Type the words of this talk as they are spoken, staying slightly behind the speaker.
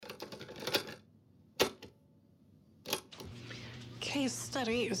Case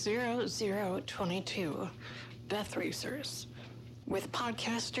Study 0022, Death Racers, with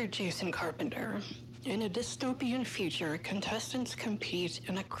podcaster Jason Carpenter. In a dystopian future, contestants compete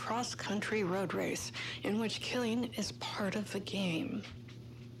in a cross-country road race in which killing is part of the game.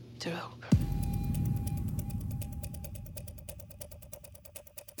 Dope.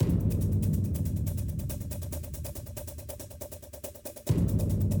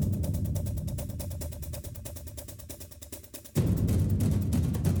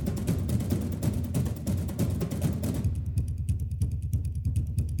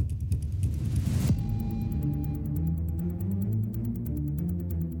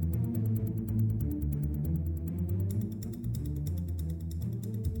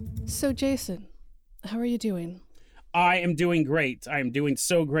 So, Jason, how are you doing? I am doing great. I am doing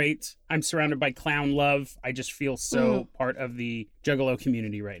so great. I'm surrounded by clown love. I just feel so part of the Juggalo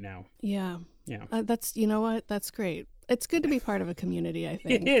community right now. Yeah. Yeah. That's, you know what? That's great. It's good to be part of a community, I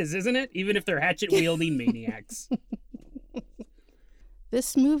think. It is, isn't it? Even if they're hatchet-wielding maniacs.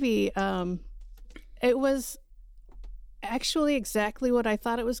 This movie, it was actually exactly what I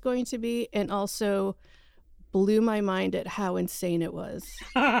thought it was going to be, and also blew my mind at how insane it was.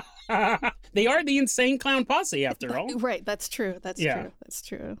 They are the insane clown posse, after all. Right, that's true. That's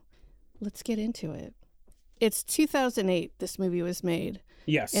true. Let's get into it. It's 2008 this movie was made.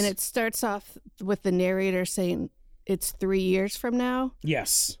 Yes. And it starts off with the narrator saying it's 3 years from now.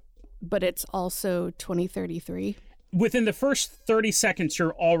 Yes. But it's also 2033. Within the first 30 seconds,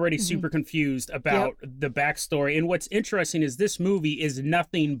 you're already super confused about the backstory. And what's interesting is this movie is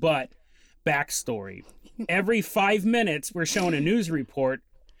nothing but backstory. Every 5 minutes, we're shown a news report,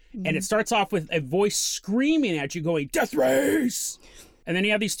 and it starts off with a voice screaming at you going, "Death Race!" And then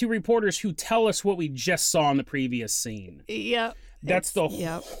you have these two reporters who tell us what we just saw in the previous scene. Yep. That's the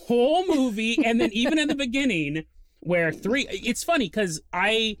whole movie. And then even in the beginning, where it's funny because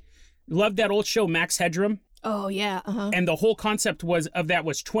I love that old show, Max Headroom. Oh, yeah. And the whole concept was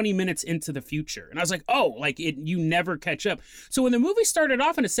 20 minutes into the future. And I was like, you never catch up. So when the movie started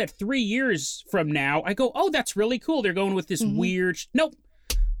off and it said 3 years from now, I go, oh, that's really cool. They're going with this weird, nope.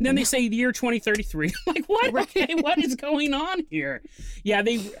 And then they say the year 2033. I'm like, what? Right. Okay, what is going on here? Yeah,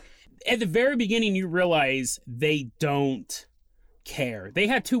 at the very beginning, you realize they don't care. They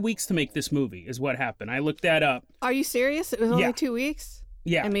had 2 weeks to make this movie is what happened. I looked that up. Are you serious? It was only 2 weeks?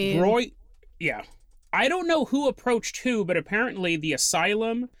 Yeah. I mean, Roy, yeah. I don't know who approached who, but apparently the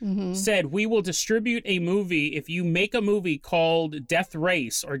Asylum said, we will distribute a movie if you make a movie called Death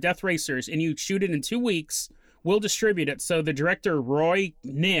Race or Death Racers and you shoot it in 2 weeks, we'll distribute it. So the director, Roy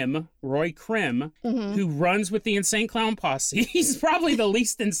Krim, who runs with the Insane Clown Posse, he's probably the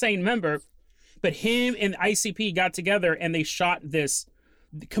least insane member, but him and ICP got together and they shot this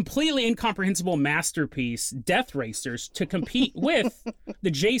completely incomprehensible masterpiece, Death Racers, to compete with the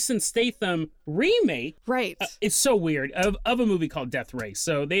Jason Statham remake. Right. It's so weird of a movie called Death Race.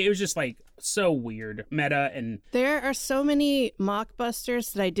 So it was just like so weird, meta, and there are so many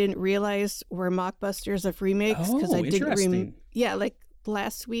mockbusters that I didn't realize were mockbusters of remakes because I didn't. Like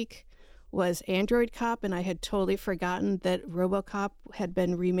last week was Android Cop, and I had totally forgotten that RoboCop had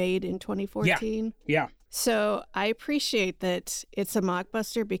been remade in 2014. Yeah. So I appreciate that it's a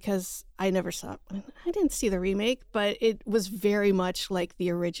mockbuster because I didn't see the remake, but it was very much like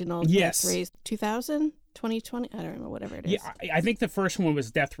the original Death Race 2000, 2020. I don't remember, whatever it is. Yeah, I think the first one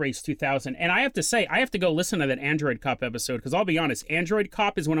was Death Race 2000. And I have to say, I have to go listen to that Android Cop episode because I'll be honest, Android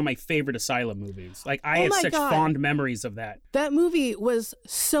Cop is one of my favorite Asylum movies. Like, I have such fond memories of that. That movie was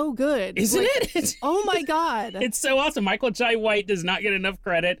so good. Isn't it? Oh my God. It's so awesome. Michael Jai White does not get enough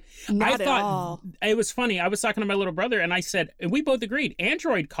credit. Not at all. It was funny. I was talking to my little brother and I said, and we both agreed,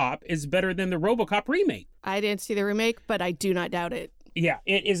 Android Cop is better than the RoboCop remake. I didn't see the remake, but I do not doubt it. Yeah,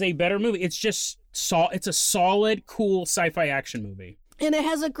 it is a better movie. It's just it's a solid, cool sci-fi action movie. And it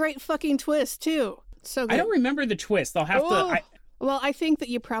has a great fucking twist, too. So good. I don't remember the twist. I'll have to... Well, I think that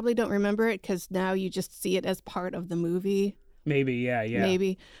you probably don't remember it because now you just see it as part of the movie. Maybe, yeah.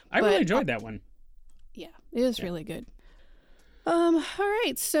 Maybe. I really enjoyed that one. Yeah, it was really good. All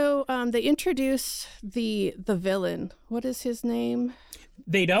right, so they introduce the villain. What is his name?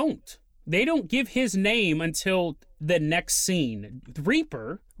 They don't. They don't give his name until the next scene.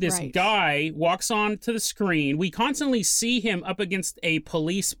 Reaper, this guy, walks onto the screen. We constantly see him up against a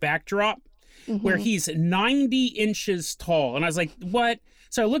police backdrop where he's 90 inches tall. And I was like, what?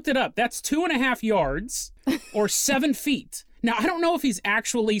 So I looked it up. That's 2.5 yards or 7 feet. Now, I don't know if he's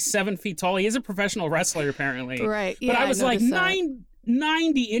actually 7 feet tall. He is a professional wrestler, apparently. Right. But I was like,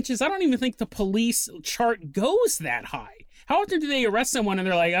 90 inches? I don't even think the police chart goes that high. How often do they arrest someone and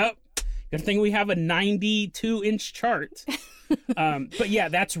they're like, oh, Good thing we have a 92-inch chart. But yeah,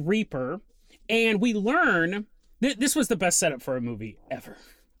 that's Reaper. And we learn, this was the best setup for a movie ever.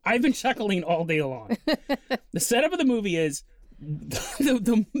 I've been chuckling all day long. The setup of the movie is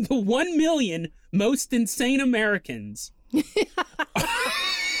the 1 million most insane Americans.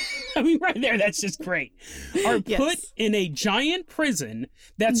 I mean, right there, that's just great. Are put in a giant prison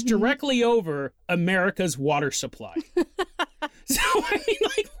that's directly over America's water supply. So, I mean,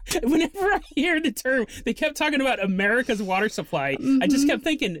 like, whenever I hear the term, they kept talking about America's water supply, I just kept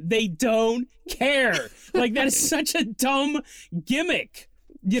thinking, they don't care. Like, that is such a dumb gimmick.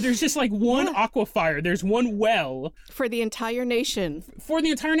 Yeah, there's just like one aquifer. There's one well. For the entire nation.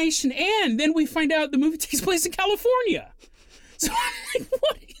 And then we find out the movie takes place in California. So I'm like,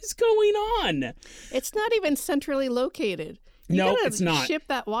 what is going on? It's not even centrally located. No, it's not. Ship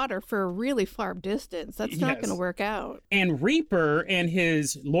that water for a really far distance. That's not going to work out. And Reaper and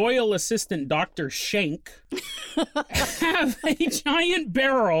his loyal assistant, Dr. Schenk, have a giant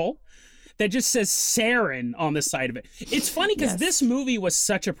barrel that just says sarin on the side of it. It's funny because this movie was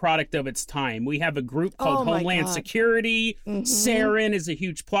such a product of its time. We have a group called Homeland Security. Sarin is a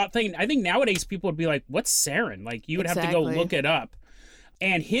huge plot thing. I think nowadays people would be like, what's sarin? Like, you would have to go look it up.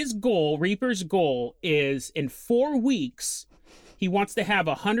 And his goal, Reaper's goal, is in 4 weeks, he wants to have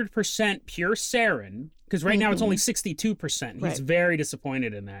 100% pure sarin, because right now it's only 62%. He's very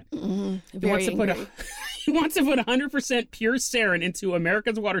disappointed in that. He wants to put he wants to put 100% pure sarin into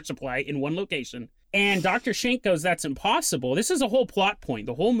America's water supply in one location. And Dr. Schenk goes, that's impossible. This is a whole plot point.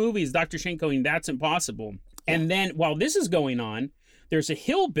 The whole movie is Dr. Schenk going, that's impossible. And then while this is going on, there's a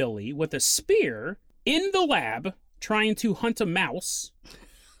hillbilly with a spear in the lab trying to hunt a mouse.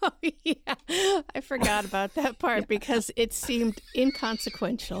 Oh, yeah. I forgot about that part because it seemed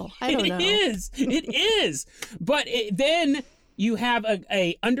inconsequential. I don't know. It is. But then you have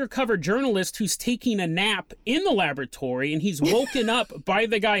a undercover journalist who's taking a nap in the laboratory, and he's woken up by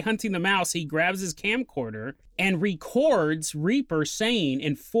the guy hunting the mouse. He grabs his camcorder and records Reaper saying,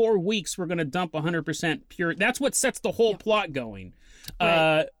 in 4 weeks, we're going to dump 100% pure. That's what sets the whole plot going.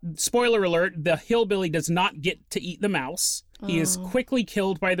 Right. Spoiler alert, the hillbilly does not get to eat the mouse. He is quickly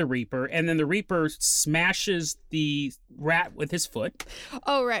killed by the Reaper, and then the Reaper smashes the rat with his foot.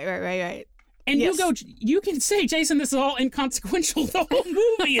 Oh, right. And you can say, Jason, this is all inconsequential. The whole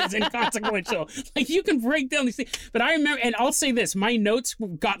movie is inconsequential. Like, you can break down these things. But I remember, and I'll say this, my notes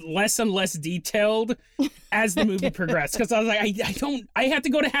got less and less detailed as the movie progressed. Because I was like, I have to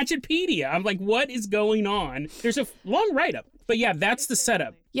go to Hatchetpedia. I'm like, what is going on? There's a long write-up. But yeah, that's the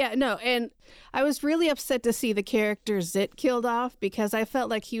setup. Yeah, no, and I was really upset to see the character Zit killed off because I felt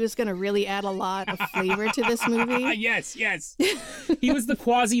like he was going to really add a lot of flavor to this movie. Yes. He was the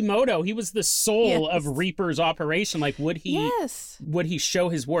Quasimodo. He was the soul of Reaper's operation. Like, would he show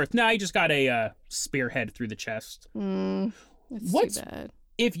his worth? No, he just got a spearhead through the chest. What's too bad.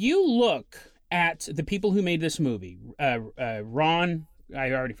 If you look at the people who made this movie, Ron,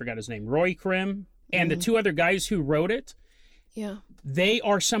 I already forgot his name, Roy Krim, and the two other guys who wrote it, they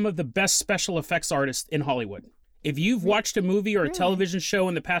are some of the best special effects artists in Hollywood. If you've watched a movie or a television show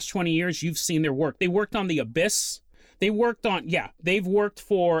in the past 20 years, you've seen their work. They worked on The Abyss. They've worked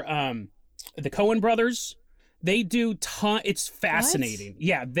for the Coen brothers. They do it's fascinating. What?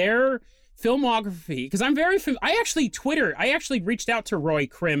 Yeah, their filmography, because I actually reached out to Roy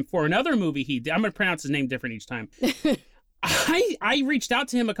Krim for another movie he did. I'm going to pronounce his name different each time. I reached out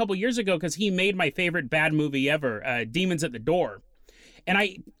to him a couple years ago because he made my favorite bad movie ever, Demons at the Door. And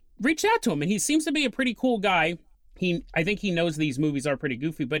I reached out to him, and he seems to be a pretty cool guy. I think he knows these movies are pretty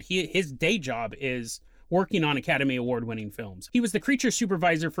goofy, but his day job is working on Academy Award-winning films. He was the creature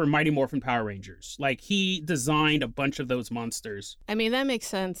supervisor for Mighty Morphin Power Rangers. Like, he designed a bunch of those monsters. I mean, that makes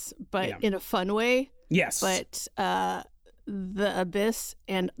sense, but in a fun way. Yes. But The Abyss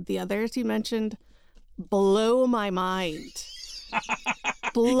and the others you mentioned blow my mind.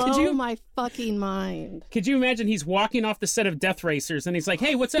 My fucking mind. Could you imagine he's walking off the set of Death Racers and he's like,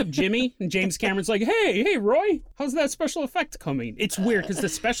 hey, what's up, Jimmy? And James Cameron's like, hey, Roy, how's that special effect coming? It's weird because the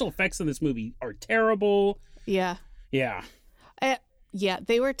special effects in this movie are terrible. Yeah. Yeah.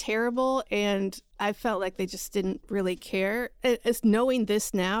 They were terrible, and I felt like they just didn't really care. As knowing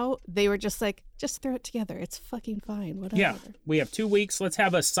this now, they were just like, just throw it together. It's fucking fine. Whatever. Yeah, we have 2 weeks. Let's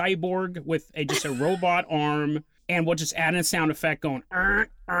have a cyborg with just a robot arm, and we'll just add in a sound effect going,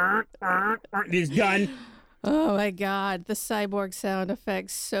 It's done. Oh my God, the cyborg sound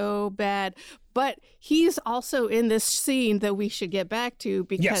effect's so bad. But he's also in this scene that we should get back to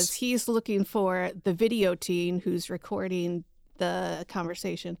because he's looking for the video teen who's recording the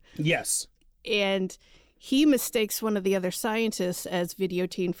conversation. Yes. And he mistakes one of the other scientists as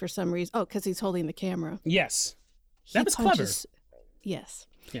Videoteen for some reason. Oh, because he's holding the camera. Yes. That was clever. Yes.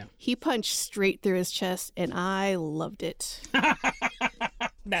 Yeah. He punched straight through his chest, and I loved it.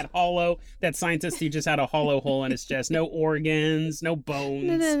 That scientist, he just had a hollow hole in his chest. No organs, no bones.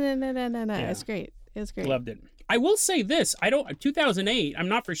 No. Yeah. It's great. It's great. Loved it. I will say this. 2008, I'm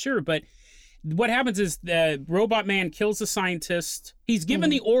not for sure, but what happens is the robot man kills the scientist. He's given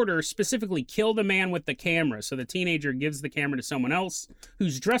the order, specifically kill the man with the camera. So the teenager gives the camera to someone else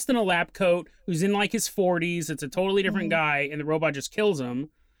who's dressed in a lab coat, who's in like his 40s. It's a totally different guy, and the robot just kills him.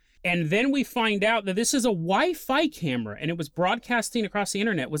 And then we find out that this is a Wi-Fi camera, and it was broadcasting across the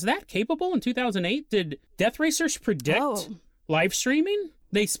internet. Was that capable in 2008? Did Death Racers predict live streaming?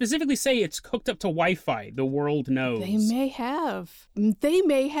 They specifically say it's hooked up to Wi-Fi. The world knows. They may have. They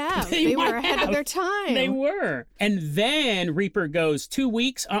were ahead of their time. They were. And then Reaper goes, 2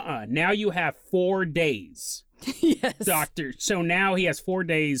 weeks? Now you have 4 days. Yes. Doctor. So now he has 4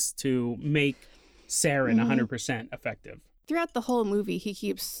 days to make Saren 100% effective. Throughout the whole movie, he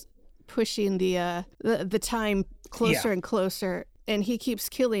keeps pushing the time closer and closer. And he keeps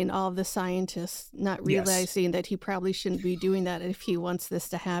killing all of the scientists, not realizing that he probably shouldn't be doing that if he wants this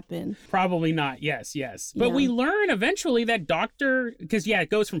to happen. Probably not. Yes. But we learn eventually that Doctor, because it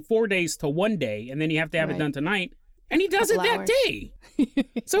goes from 4 days to 1 day, and then you have to have it done tonight. And he does it that day.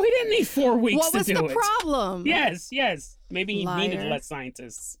 So he didn't need 4 weeks to do it. What was the problem? Yes. Maybe he needed less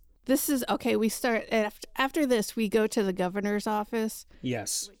scientists. This is, okay, we start, after this, we go to the governor's office.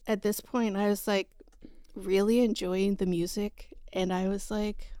 Yes. At this point, I was like really enjoying the music. And I was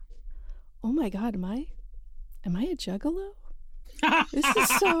like, oh my God, am I a juggalo?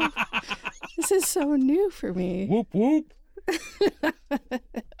 This is so new for me. Whoop, whoop.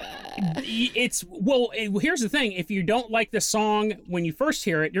 Here's the thing. If you don't like the song when you first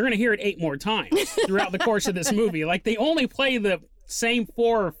hear it, you're going to hear it 8 more times throughout the course of this movie. Like, they only play the same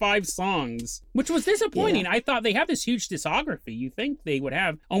 4 or 5 songs, which was disappointing. I thought they have this huge discography. You think they would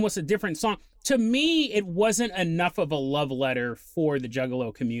have almost a different song. To me, it wasn't enough of a love letter for the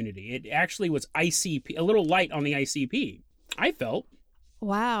Juggalo community. It actually was ICP, a little light on the ICP, I felt.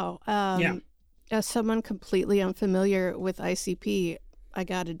 Wow. As someone completely unfamiliar with ICP, I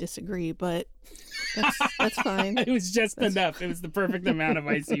gotta disagree, but that's fine. It was just enough. It was the perfect amount of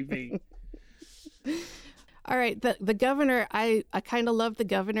ICP. All right, the governor, I kind of loved the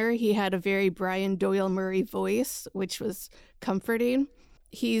governor. He had a very Brian Doyle Murray voice, which was comforting.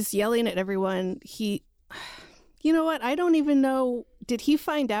 He's yelling at everyone. You know what? I don't even know. Did he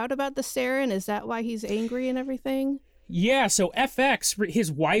find out about the Saren? Is that why he's angry and everything? Yeah, so FX, his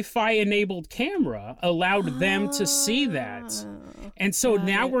Wi-Fi enabled camera, allowed them to see that. And so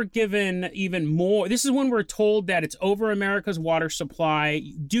now we're given even more. This is when we're told that it's over America's water supply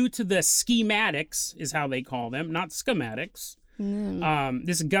due to the schematics, is how they call them, not schematics.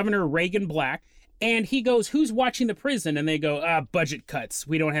 This is Governor Reagan Black. And he goes, who's watching the prison? And they go, budget cuts.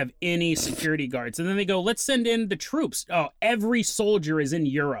 We don't have any security guards. And then they go, let's send in the troops. Oh, every soldier is in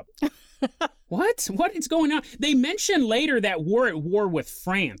Europe. What? What is going on? They mention later that we're at war with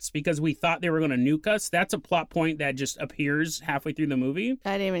France because we thought they were going to nuke us. That's a plot point that just appears halfway through the movie.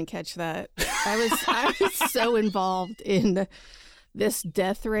 I didn't even catch that. I was so involved in this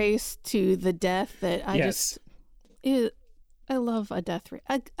death race to the death that I love a death race.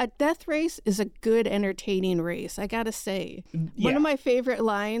 A death race is a good, entertaining race, I gotta say. One of my favorite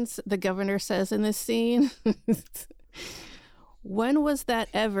lines the governor says in this scene, when was that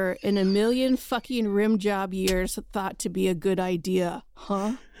ever in a million fucking rim job years thought to be a good idea,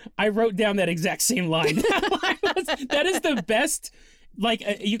 huh? I wrote down that exact same line. That is the best. Like,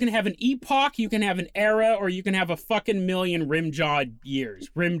 you can have an epoch, you can have an era, or you can have a fucking million rim job years.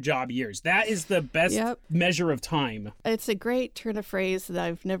 That is the best measure of time. It's a great turn of phrase that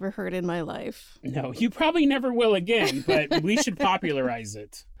I've never heard in my life. No, you probably never will again, but we should popularize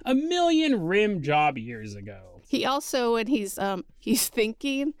it. A million rim job years ago. He also, when he's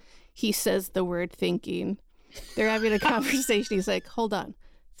thinking, he says the word thinking. They're having a conversation. He's like, hold on.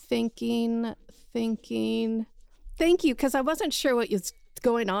 Thinking. Thank you, because I wasn't sure what was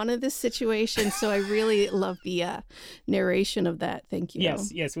going on in this situation, so I really love the narration of that. Thank you.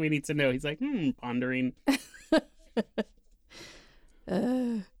 Yes, we need to know. He's like, pondering.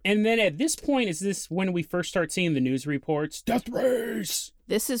 And then at this point, is this when we first start seeing the news reports? Death race!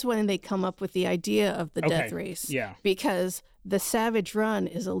 This is when they come up with the idea of the death race. Yeah. Because the Savage Run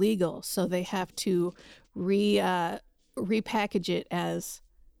is illegal, so they have to repackage it as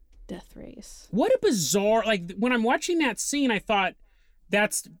Death race. What a bizarre, like, when I'm watching that scene, I thought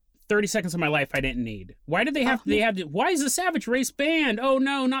that's 30 seconds of my life I didn't need. Why did they have why is the Savage Race banned? Oh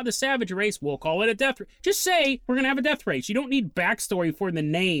no, not the Savage Race. We'll call it a death race. Just say we're going to have a death race. You don't need backstory for the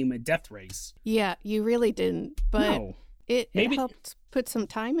name Death Race. Yeah, you really didn't. But no. It helped put some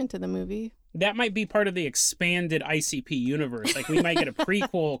time into the movie. That might be part of the expanded ICP universe. Like, we might get a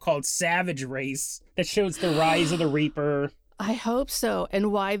prequel called Savage Race that shows the rise of the Reaper. I hope so.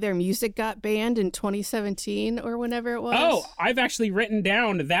 And why their music got banned in 2017 or whenever it was. Oh, I've actually written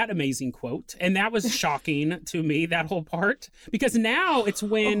down that amazing quote. And that was shocking to me, that whole part. Because now it's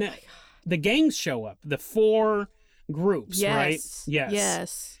when the gangs show up, the 4 groups, right?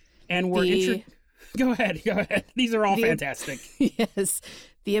 Yes. And we're Go ahead. These are all fantastic. Yes.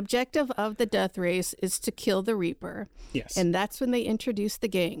 The objective of the Death Race is to kill the Reaper. Yes. And that's when they introduce the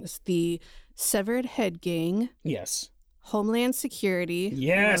gangs. The Severed Head Gang. Yes. Homeland Security.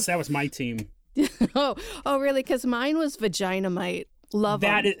 Yes, that was my team. Oh, really? Because mine was Vaginamite. Love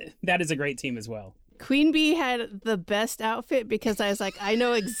that. That is a great team as well. Queen Bee had the best outfit because I was like, I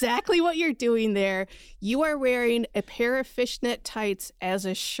know exactly what you're doing there. You are wearing a pair of fishnet tights as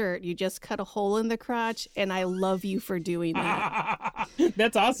a shirt. You just cut a hole in the crotch, and I love you for doing that.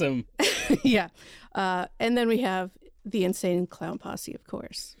 That's awesome. Yeah. And then we have the Insane Clown Posse, of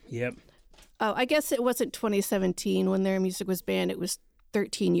course. Yep. Oh, I guess it wasn't 2017 when their music was banned. It was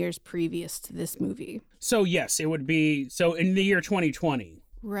 13 years previous to this movie. So, yes, it would be. So, in the year 2020.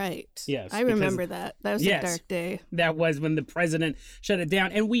 Right. Yes. I remember that. That was a dark day. That was when the president shut it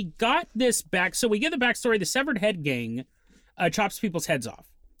down. And we got this back. So we get the backstory. The Severed Head Gang chops people's heads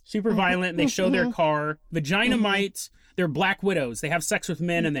off. Super violent. They show their car. Vaginamites. They're Black Widows. They have sex with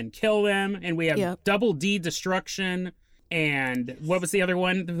men and then kill them. And we have Double D Destruction. And what was the other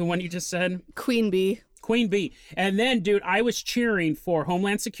one? The one you just said? Queen Bee. And then, dude, I was cheering for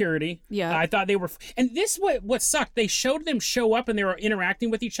Homeland Security. Yeah. I thought they were... And this what sucked. They showed them show up and they were interacting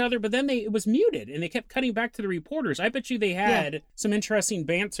with each other, but then it was muted and they kept cutting back to the reporters. I bet you they had some interesting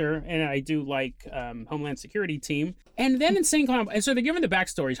banter, and I do like Homeland Security team. And then Insane Clown... And so they're giving the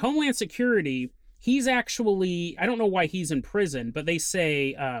backstories. Homeland Security, he's actually... I don't know why he's in prison, but they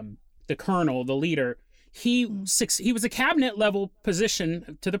say the colonel, the leader, he was a cabinet level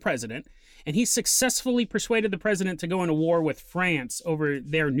position to the president. And he successfully persuaded the president to go into war with France over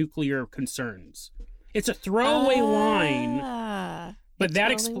their nuclear concerns. It's a throwaway line, but that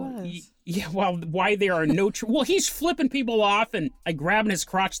explains. Yeah, well, why there are no. Well, he's flipping people off and grabbing his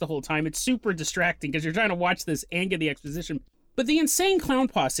crotch the whole time. It's super distracting because you're trying to watch this and get the exposition. But the Insane Clown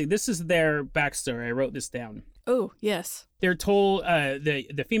Posse, this is their backstory. I wrote this down. Oh, yes. They're told,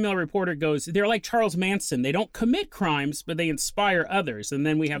 the female reporter goes, they're like Charles Manson. They don't commit crimes, but they inspire others. And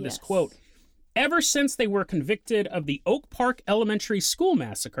then we have this quote. Ever since they were convicted of the Oak Park Elementary School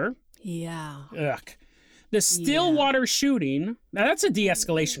massacre. Yeah. The Stillwater shooting. Now, that's a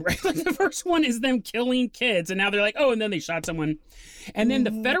de-escalation, right? Like, the first one is them killing kids, and now they're like, oh, and then they shot someone. And then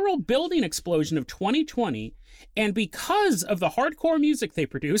the federal building explosion of 2020, and because of the hardcore music they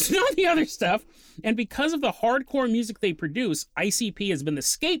produce, not the other stuff, and because of the hardcore music they produce, ICP has been the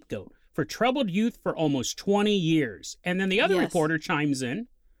scapegoat for troubled youth for almost 20 years. And then the other reporter chimes in.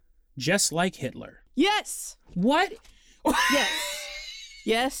 Just like Hitler. Yes. What?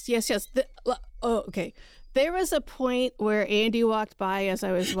 Yes. Okay. There was a point where Andy walked by as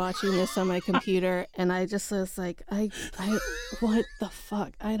I was watching this on my computer, and I just was like, I what the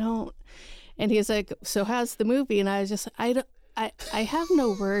fuck? I don't. And he's like, so how's the movie? And I was just, I have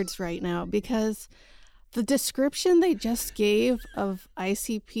no words right now because the description they just gave of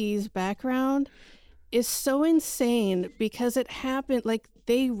ICP's background is so insane because it happened, like,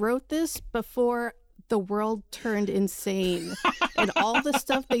 they wrote this before the world turned insane. And all the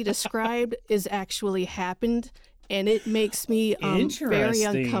stuff they described is actually happened. And it makes me very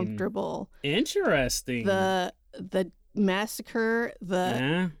uncomfortable. Interesting. The massacre,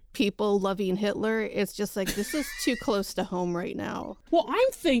 people loving Hitler, it's just like, this is too close to home right now. Well,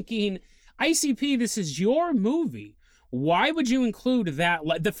 I'm thinking, ICP, this is your movie. Why would you include that?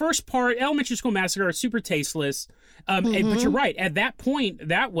 The first part, Elementary School Massacre, are super tasteless. But you're right. At that point,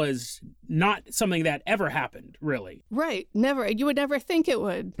 that was not something that ever happened, really. Right. Never. You would never think it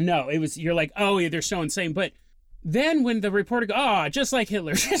would. No, it was, you're like, oh, yeah, they're so insane. But then when the reporter goes, just like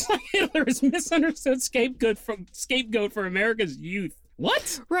Hitler is misunderstood scapegoat for America's youth.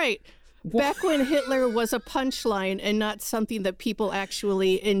 What? Right. Back when Hitler was a punchline and not something that people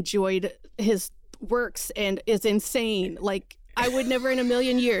actually enjoyed his works and is insane. Like, I would never in a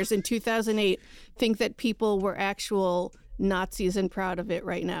million years in 2008 think that people were actual Nazis and proud of it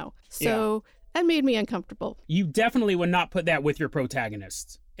right now. So that made me uncomfortable. You definitely would not put that with your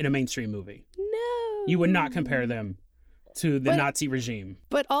protagonists in a mainstream movie. No. You would not compare them. to the Nazi regime.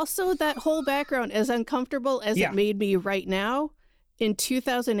 But also that whole background, as uncomfortable as it made me right now, in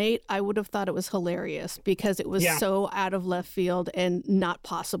 2008, I would have thought it was hilarious because it was so out of left field and not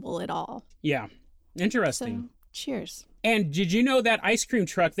possible at all. Yeah. Interesting. So, cheers. And did you know that ice cream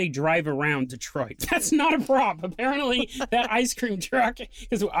truck, they drive around Detroit? That's not a prop. Apparently, that ice cream truck,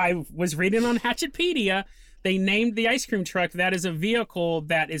 because I was reading on Hatchetpedia, they named the ice cream truck, that is a vehicle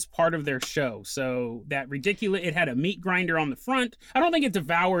that is part of their show. So that ridiculous, it had a meat grinder on the front. I don't think it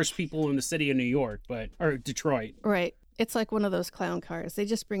devours people in the city of New York, or Detroit. Right. It's like one of those clown cars. They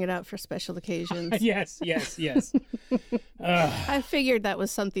just bring it out for special occasions. Yes. I figured that was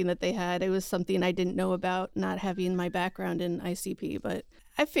something that they had. It was something I didn't know about, not having my background in ICP, but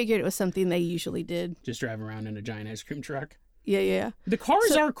I figured it was something they usually did. Just drive around in a giant ice cream truck. Yeah. The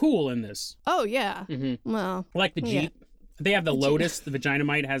cars are cool in this. Oh, yeah. Mm-hmm. Well, like the Jeep. Yeah. They have the Lotus. The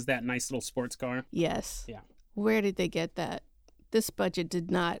Vaginamite has that nice little sports car. Yes. Yeah. Where did they get that? This budget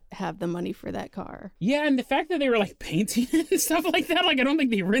did not have the money for that car. Yeah, and the fact that they were like painting it and stuff like that, like I don't think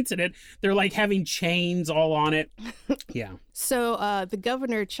they rented it. They're like having chains all on it. Yeah. So the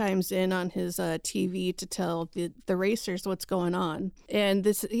governor chimes in on his TV to tell the racers what's going on. And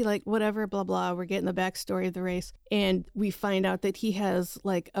he like, whatever, blah, blah, we're getting the backstory of the race. And we find out that he has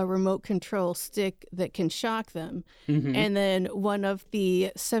like a remote control stick that can shock them. Mm-hmm. And then one of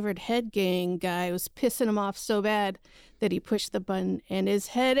the Severed Head Gang guy was pissing him off so bad that he pushed the button and his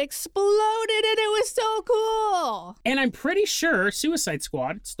head exploded, and it was so cool. And I'm pretty sure Suicide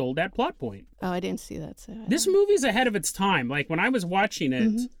Squad stole that plot point. Oh, I didn't see that. So this movie's ahead of its time. Like when I was watching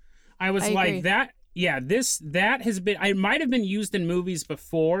it, I was like, agree. That has been, it might have been used in movies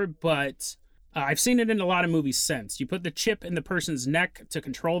before, but I've seen it in a lot of movies since. You put the chip in the person's neck to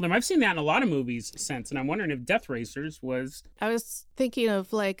control them. I've seen that in a lot of movies since, and I'm wondering if Death Racers was... I was thinking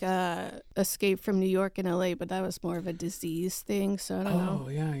of like Escape from New York and LA, but that was more of a disease thing, so I don't know. Oh,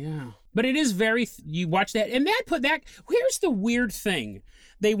 yeah. But it is very... you watch that, and here's the weird thing.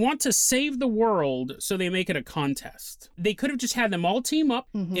 They want to save the world, so they make it a contest. They could have just had them all team up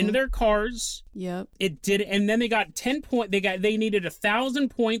into their cars. Yep. It did, and then they got 10 points. They needed 1,000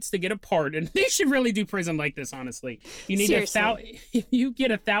 points to get a pardon. They should really do prison like this, honestly. You need if you get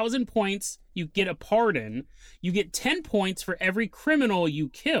 1,000 points, you get a pardon. You get 10 points for every criminal you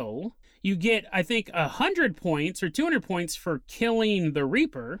kill. You get, I think, 100 points or 200 points for killing the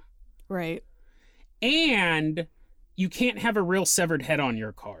Reaper. Right. And you can't have a real severed head on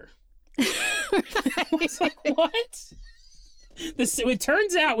your car. I was like, what? It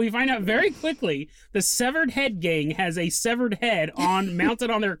turns out, we find out very quickly, the Severed Head Gang has a severed head mounted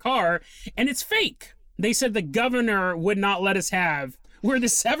on their car, and it's fake. They said the governor would not let us have. We're the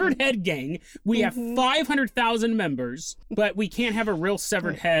Severed Head Gang. We have 500,000 members, but we can't have a real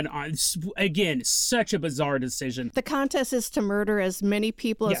severed head on. Again, such a bizarre decision. The contest is to murder as many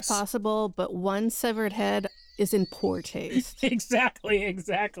people as possible, but one severed head is in poor taste.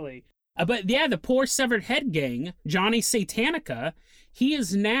 Exactly. But yeah, the poor Severed Head Gang, Johnny Satanica, he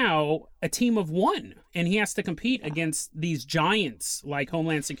is now a team of one, and he has to compete against these giants like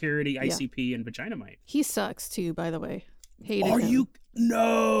Homeland Security, ICP, and Vaginamite. He sucks too, by the way. Hated him. You?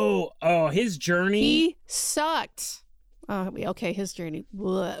 No. Oh, his journey. He sucked. Okay, his journey.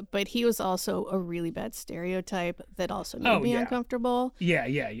 Blah. But he was also a really bad stereotype that also made me uncomfortable.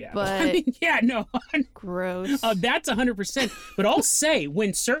 Yeah. But I mean, gross. That's 100%. But I'll say,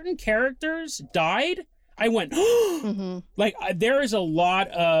 when certain characters died, I went, like, there is a lot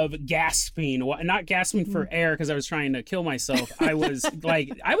of gasping, not gasping for air because I was trying to kill myself. I was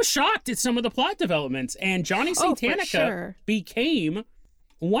shocked at some of the plot developments. And Johnny Satanica became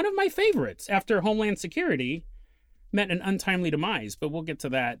one of my favorites after Homeland Security met an untimely demise. But we'll get to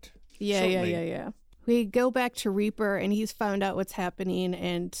that shortly. Yeah. We go back to Reaper, and he's found out what's happening.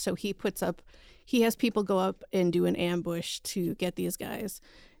 And so he has people go up and do an ambush to get these guys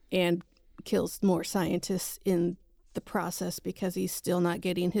and kills more scientists in the process because he's still not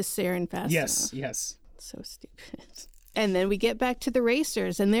getting his sarin fast enough. Yes. So stupid. And then we get back to the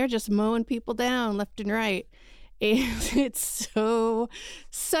racers, and they're just mowing people down left and right. And it's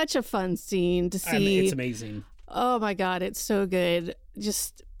such a fun scene to see. I mean, it's amazing. Oh my God, it's so good.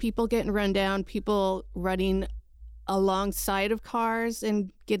 Just people getting run down, people running alongside of cars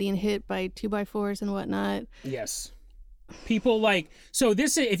and getting hit by 2x4s and whatnot. Yes. People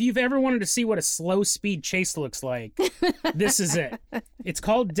if you've ever wanted to see what a slow speed chase looks like, this is it. It's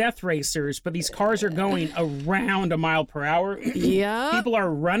called Death Racers, but these cars are going around a mile per hour. Yeah. People are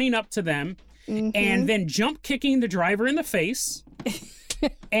running up to them and then jump kicking the driver in the face.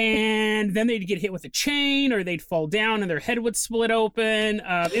 And then they'd get hit with a chain, or they'd fall down and their head would split open.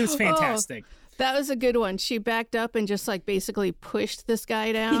 It was fantastic. That was a good one. She backed up and just like basically pushed this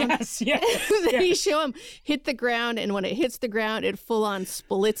guy down. Yes. Then you show him hit the ground, and when it hits the ground, it full on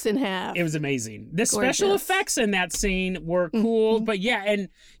splits in half. It was amazing. The special effects in that scene were cool, but yeah, and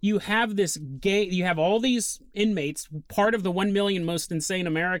you have you have all these inmates, part of the 1 million most insane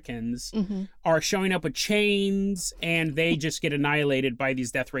Americans, are showing up with chains, and they just get annihilated by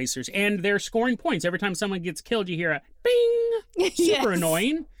these death racers, and they're scoring points. Every time someone gets killed, you hear a bing. Super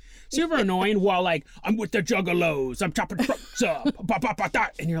annoying. Super annoying while like, I'm with the juggalos, I'm chopping trucks up,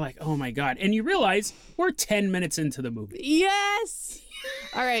 and you're like, oh my God. And you realize we're 10 minutes into the movie. Yes.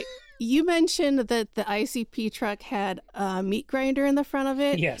 All right. You mentioned that the ICP truck had a meat grinder in the front of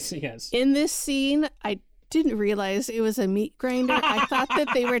it. Yes. In this scene, I didn't realize it was a meat grinder. I thought that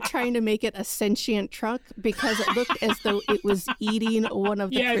they were trying to make it a sentient truck because it looked as though it was eating one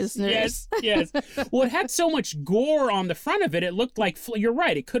of the prisoners. Yes. Well, it had so much gore on the front of it. It looked like, you're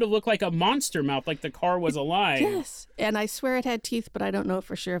right, it could have looked like a monster mouth, like the car was alive. Yes. And I swear it had teeth, but I don't know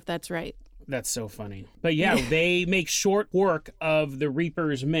for sure if that's right. That's so funny. But yeah, they make short work of the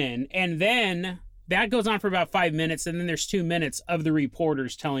Reaper's men. And then that goes on for about 5 minutes, and then there's 2 minutes of the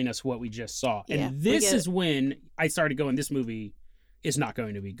reporters telling us what we just saw. And this is when I started going, this movie is not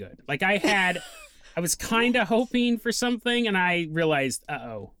going to be good. Like I was kind of hoping for something, and I realized,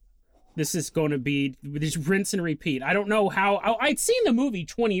 this is going to be just rinse and repeat. I don't know how. I'd seen the movie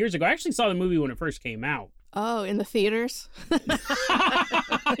 20 years ago. I actually saw the movie when it first came out. Oh, in the theaters?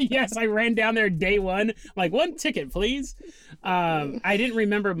 Yes, I ran down there day one. I'm like, 1 ticket, please. I didn't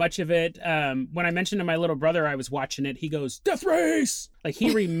remember much of it. When I mentioned to my little brother I was watching it, he goes, Death Race! Like,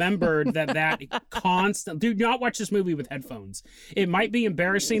 he remembered that constant... Do not watch this movie with headphones. It might be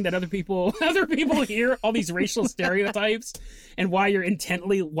embarrassing that other people hear all these racial stereotypes and why you're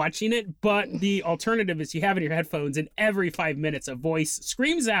intently watching it, but the alternative is you have in your headphones, and every 5 minutes a voice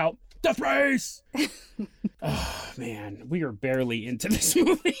screams out, Death Race! Oh, man, we are barely into this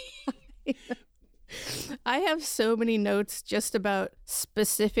movie. I have so many notes just about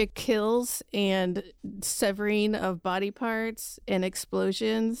specific kills and severing of body parts and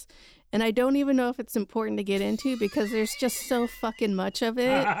explosions. And I don't even know if it's important to get into because there's just so fucking much of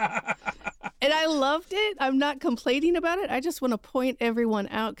it. And I loved it. I'm not complaining about it. I just want to point everyone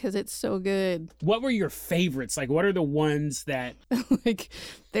out because it's so good. What were your favorites? Like, what are the ones that... Like,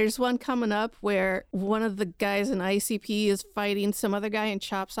 there's one coming up where one of the guys in ICP is fighting some other guy and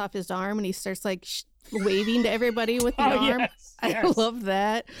chops off his arm, and he starts like waving to everybody with the arm. Yes. I love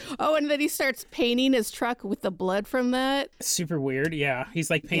that. Oh, and then he starts painting his truck with the blood from that. Super weird, yeah.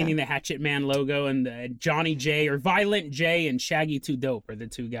 He's like painting the Hatchet Man logo, and the Johnny J or Violent J and Shaggy 2 Dope are the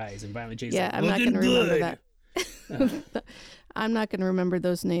two guys, and Violent J's like, I'm not going to remember that. I'm not going to remember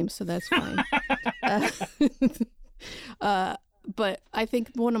those names, so that's fine. But I think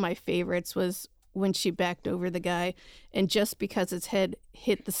one of my favorites was when she backed over the guy, and just because his head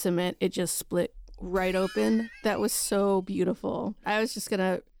hit the cement, it just split right open. That was so beautiful. I was just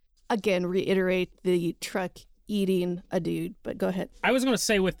gonna again reiterate the truck eating a dude, but go ahead. I was gonna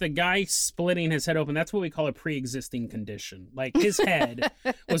say, with the guy splitting his head open, that's what we call a pre-existing condition. Like, his head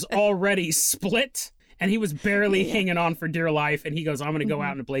was already split and he was barely hanging on for dear life, and he goes, I'm gonna go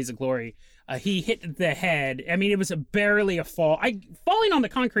out in a blaze of glory. He hit the head. I mean, it was barely a fall. Falling on the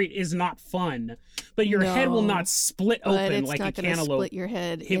concrete is not fun, but your head will not split open like a cantaloupe split your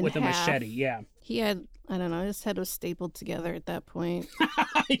head hit with half. A machete. Yeah. He had, I don't know, his head was stapled together at that point.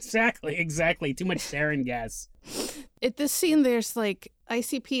 Exactly. Too much sarin gas. At this scene, there's like,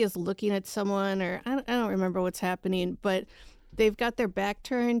 ICP is looking at someone, or I don't remember what's happening, but they've got their back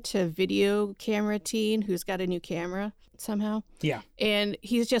turned to video camera teen who's got a new camera somehow. Yeah. And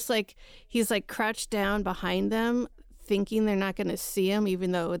he's crouched down behind them, thinking they're not going to see him,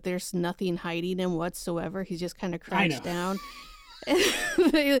 even though there's nothing hiding him whatsoever. He's just kind of crouched down.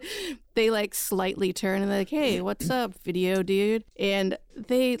 They like slightly turn and they're like, hey, what's up, video dude? And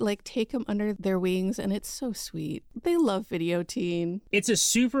they like take him under their wings, and it's so sweet. They love Video Teen. It's a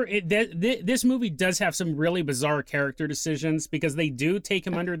super... this movie does have some really bizarre character decisions, because they do take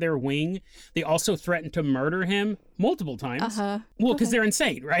him under their wing. They also threaten to murder him multiple times. Well, because they're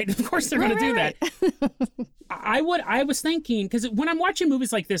insane, right? Of course they're going to do that. I was thinking, because when I'm watching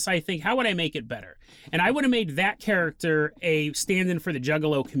movies like this, I think, how would I make it better? And I would have made that character a stand-in for the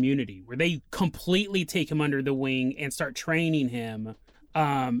Juggalo community, where they completely take him under the wing and start training him.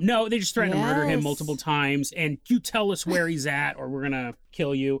 No, they just threaten to murder him multiple times, and you tell us where he's at or we're gonna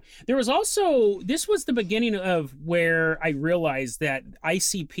kill you. There was also, this was the beginning of where I realized that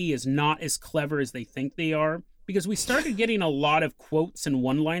ICP is not as clever as they think they are, because we started getting a lot of quotes and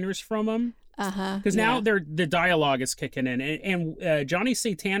one-liners from them. Because now the dialogue is kicking in, and Johnny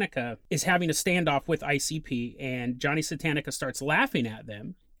Satanica is having a standoff with ICP, and Johnny Satanica starts laughing at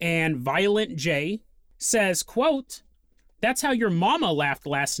them, and Violent J says, quote, "That's how your mama laughed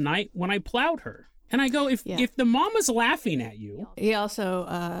last night when I plowed her." And I go, if the mama's laughing at you. He also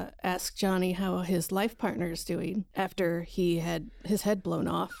asked Johnny how his life partner is doing after he had his head blown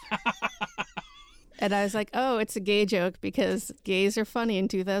off. And I was like, oh, it's a gay joke because gays are funny in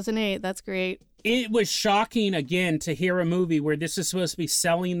 2008. That's great. It was shocking, again, to hear a movie where this is supposed to be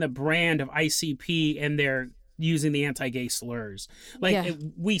selling the brand of ICP and they're using the anti-gay slurs.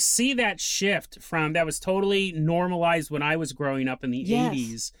 We see that shift from that was totally normalized when I was growing up in the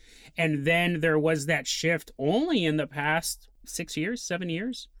 80s. And then there was that shift only in the past 7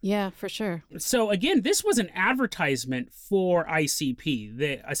 years. Yeah, for sure. So again, this was an advertisement for ICP.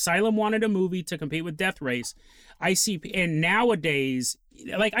 The Asylum wanted a movie to compete with Death Race. ICP, and nowadays,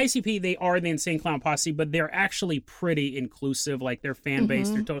 like ICP, they are the Insane Clown Posse, but they're actually pretty inclusive. Like their fan base,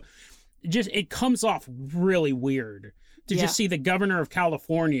 it comes off really weird to just see the governor of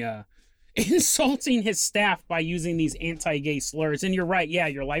California insulting his staff by using these anti-gay slurs. And you're right,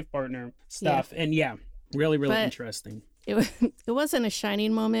 your life partner stuff. And really, really interesting. It wasn't a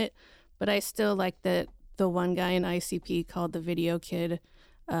shining moment, but I still like that the one guy in ICP called the video kid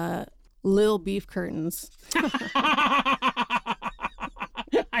Lil Beef Curtains.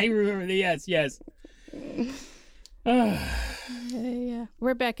 I remember yes. Yeah,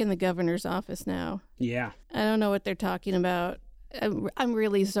 we're back in the governor's office now. Yeah. I don't know what they're talking about. I'm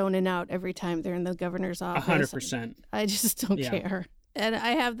really zoning out every time they're in the governor's office. 100%. I just don't care. And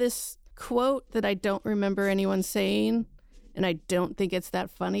I have this quote that I don't remember anyone saying, and I don't think it's that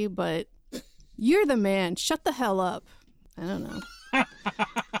funny, but you're the man. Shut the hell up. I don't know.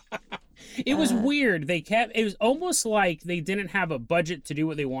 It was weird. It was almost like they didn't have a budget to do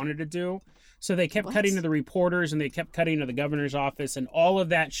what they wanted to do. So they kept cutting to the reporters and they kept cutting to the governor's office, and all of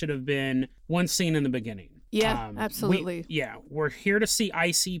that should have been one scene in the beginning. Yeah, absolutely. We're here to see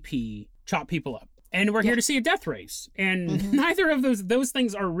ICP chop people up, and we're here to see a death race, and neither of those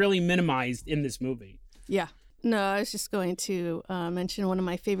things are really minimized in this movie. Yeah. No, I was just going to mention one of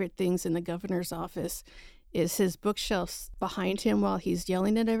my favorite things in the governor's office is his bookshelves behind him while he's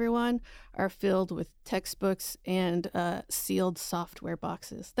yelling at everyone are filled with textbooks and sealed software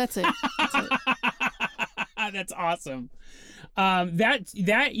boxes. That's it. That's awesome. That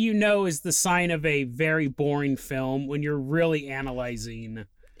is the sign of a very boring film when you're really analyzing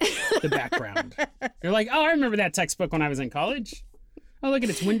the background. You're like, oh, I remember that textbook when I was in college. Oh, look at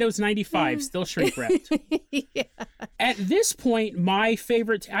it. It's Windows 95, still shrink wrapped. Yeah. At this point, my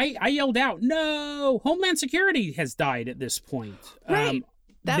favorite, I yelled out, no, Homeland Security has died at this point. Right.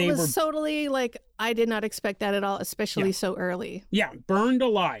 That was totally I did not expect that at all, especially so early. Yeah, burned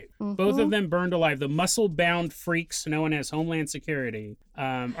alive. Both of them burned alive. The muscle-bound freaks known as Homeland Security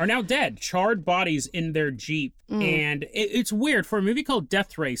are now dead, charred bodies in their Jeep. And it's weird. For a movie called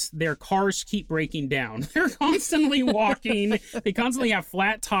Death Race, their cars keep breaking down. They're constantly walking. They constantly have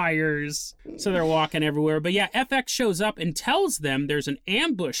flat tires, so they're walking everywhere. But FX shows up and tells them there's an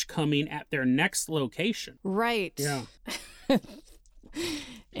ambush coming at their next location. Right. Yeah.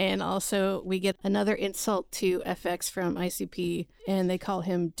 And also we get another insult to FX from ICP, and they call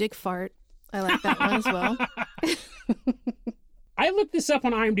him Dick Fart. I like that one as well. I looked this up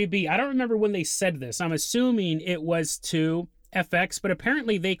on IMDb. I don't remember when they said this. I'm assuming it was to FX, but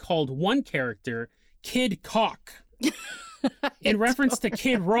apparently they called one character Kid Cock in reference to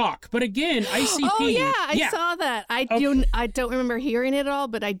Kid Rock. But again, ICP. Oh yeah, I saw that. I don't remember hearing it at all,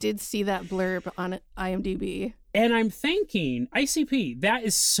 but I did see that blurb on IMDb. And I'm thinking, ICP, that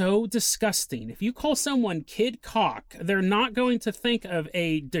is so disgusting. If you call someone Kid Cock, they're not going to think of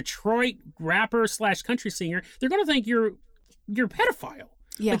a Detroit rapper / country singer. They're going to think you're a pedophile.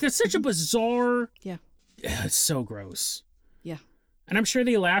 Yeah. That's such a bizarre. Yeah. It's so gross. Yeah. And I'm sure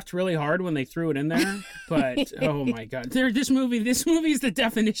they laughed really hard when they threw it in there, but oh my God. This movie is the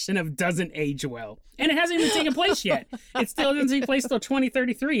definition of doesn't age well. And it hasn't even taken place yet. It still doesn't take place till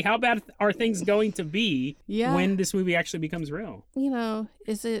 2033. How bad are things going to be when this movie actually becomes real?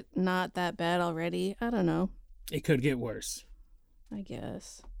 Is it not that bad already? I don't know. It could get worse. I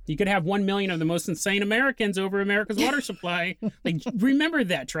guess. You could have 1 million of the most insane Americans over America's water supply. Remember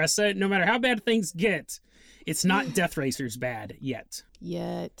that, Tressa. No matter how bad things get, it's not Death Racers bad yet.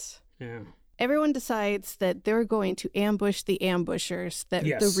 Yeah. Everyone decides that they're going to ambush the ambushers that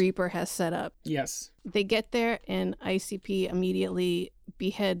the Reaper has set up. Yes. They get there, and ICP immediately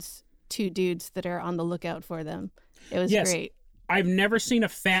beheads 2 dudes that are on the lookout for them. It was great. I've never seen a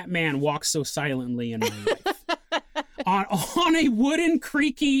fat man walk so silently in my life. on a wooden,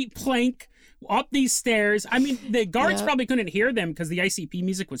 creaky plank up these stairs. I mean, the guards probably couldn't hear them because the ICP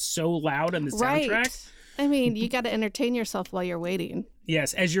music was so loud on the soundtrack. Right. I mean, you got to entertain yourself while you're waiting.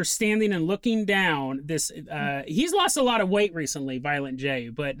 Yes, as you're standing and looking down, this he's lost a lot of weight recently, Violent J,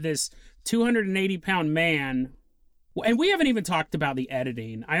 but this 280-pound man, and we haven't even talked about the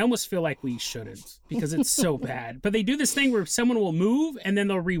editing. I almost feel like we shouldn't because it's so bad. But they do this thing where someone will move and then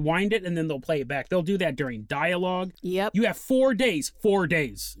they'll rewind it and then they'll play it back. They'll do that during dialogue. Yep. You have 4 days.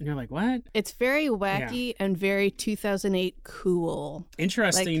 And you're like, what? It's very wacky and very 2008 cool.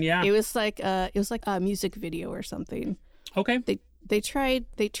 Interesting, yeah. It was like a music video or something. Okay. They tried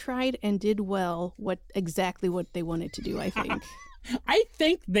and did well exactly what they wanted to do, I think. I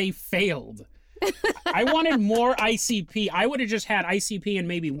think they failed. I wanted more ICP. I would have just had ICP and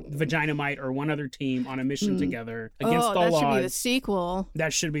maybe Vaginamite or one other team on a mission together against all odds. That should be the sequel.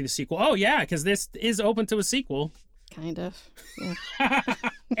 That should be the sequel. Oh, yeah, because this is open to a sequel. Kind of. Yeah.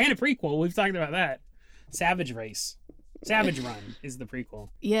 And a prequel. We've talked about that. Savage Race. Savage Run is the prequel.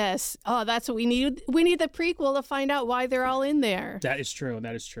 Yes. Oh, that's what we need. We need the prequel to find out why they're all in there. That is true.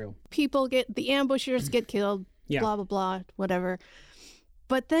 People the ambushers get killed. Yeah. Blah, blah, blah, whatever.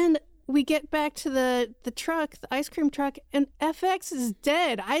 But then we get back to the truck, the ice cream truck, and FX is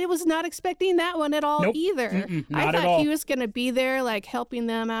dead. I was not expecting that one at all either. I thought he was going to be there, like helping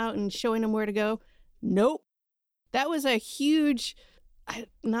them out and showing them where to go. Nope. That was a huge,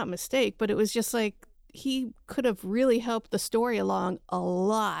 not mistake, but it was just like he could have really helped the story along a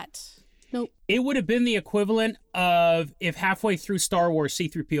lot. Nope. It would have been the equivalent of if halfway through Star Wars,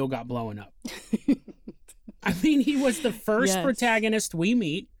 C-3PO got blown up. I mean, he was the first protagonist we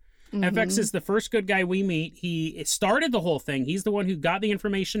meet. FX is the first good guy we meet. He started the whole thing. He's the one who got the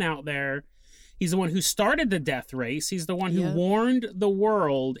information out there. He's the one who started the death race. He's the one who warned the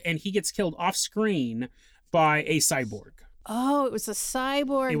world, and he gets killed off screen by a cyborg. Oh, it was a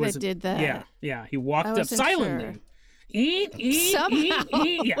cyborg that did that. Yeah. He walked up silently.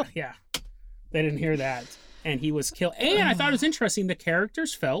 Somehow. Yeah. They didn't hear that. And he was killed. And I thought it was interesting. The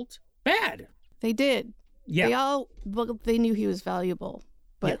characters felt bad. They did. Yeah. They knew he was valuable,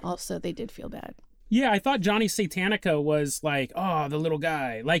 but also they did feel bad. Yeah, I thought Johnny Satanica was like, oh, the little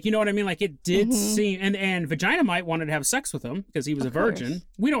guy. Like, you know what I mean? Like, it did seem... And Vaginamite wanted to have sex with him because he was a virgin.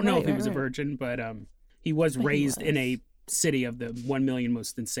 We don't know if he was a virgin, but he was raised in a city of the 1 million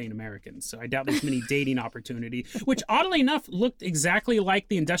most insane Americans. So I doubt there's many dating opportunity, which oddly enough looked exactly like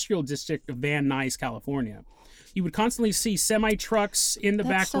the industrial district of Van Nuys, California. You would constantly see semi-trucks in the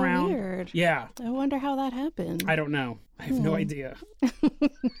background. So weird. Yeah. I wonder how that happened. I don't know. I have no idea.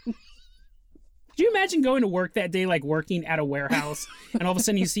 Could you imagine going to work that day, like working at a warehouse, and all of a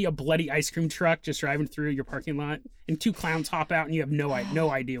sudden you see a bloody ice cream truck just driving through your parking lot, and 2 clowns hop out, and you have no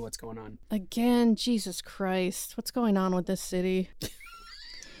idea what's going on? Again, Jesus Christ. What's going on with this city?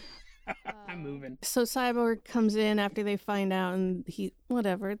 I'm moving. So Cyborg comes in after they find out, and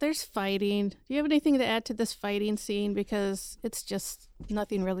there's fighting. Do you have anything to add to this fighting scene? Because it's just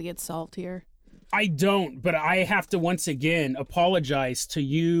nothing really gets solved here. I don't, but I have to once again apologize to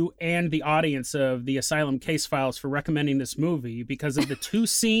you and the audience of the Asylum Case Files for recommending this movie because of the 2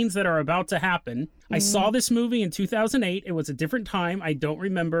 scenes that are about to happen. I saw this movie in 2008. It was a different time. I don't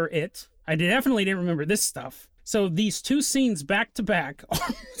remember it. I definitely didn't remember this stuff. So these 2 scenes back to back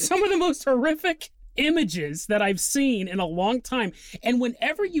are some of the most horrific images that I've seen in a long time. And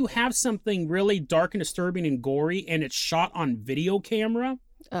whenever you have something really dark and disturbing and gory and it's shot on video camera,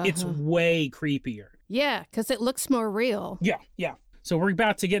 it's way creepier. Yeah, because it looks more real. Yeah. So we're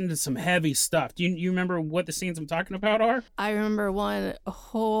about to get into some heavy stuff. Do you remember what the scenes I'm talking about are? I remember one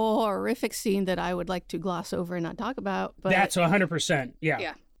horrific scene that I would like to gloss over and not talk about. But that's 100%.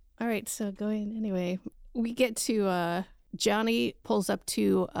 Yeah. All right, so going anyway. We get to Johnny pulls up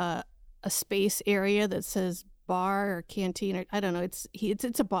to a space area that says bar or canteen or I don't know.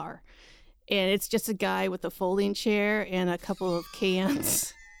 It's a bar, and it's just a guy with a folding chair and a couple of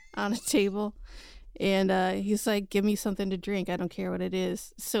cans on a table, and he's like, "Give me something to drink. I don't care what it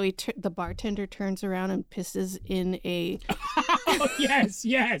is." So the bartender turns around and pisses in a. Oh, yes.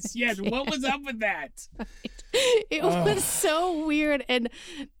 What was up with that? It was so weird and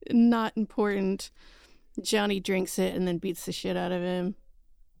not important. Johnny drinks it and then beats the shit out of him.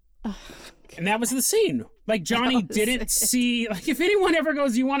 And that was the scene. Like, Johnny didn't see... Like, if anyone ever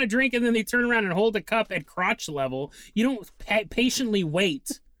goes, you want a drink, and then they turn around and hold a cup at crotch level, you don't patiently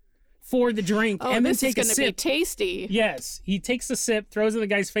wait for the drink and then take a sip. This is going to be tasty. Yes. He takes a sip, throws it in the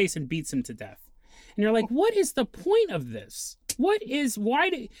guy's face, and beats him to death. And you're like, what is the point of this?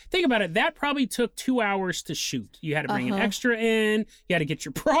 Think about it. That probably took 2 hours to shoot. You had to bring an extra in. You had to get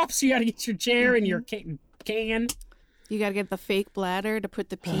your props. You had to get your chair and your can. You got to get the fake bladder to put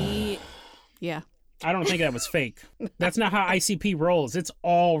the pee Yeah. I don't think that was fake. That's not how ICP rolls. It's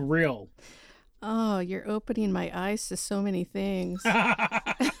all real. Oh, you're opening my eyes to so many things.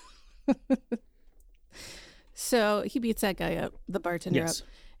 So he beats that guy up, the bartender up,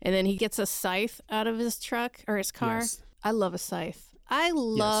 and then he gets a scythe out of his truck or his car. Yes. I love a scythe. I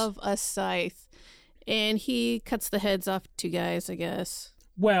love a scythe. And he cuts the heads off 2 guys, I guess.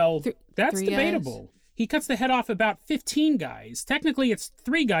 Well, that's 3 debatable. Guys? He cuts the head off about 15 guys. Technically, it's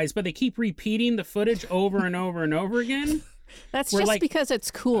 3 guys, but they keep repeating the footage over and over and over again. That's just because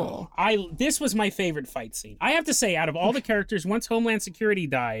it's cool. This was my favorite fight scene. I have to say, out of all the characters, once Homeland Security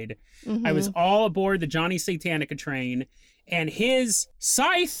died, I was all aboard the Johnny Satanica train. And his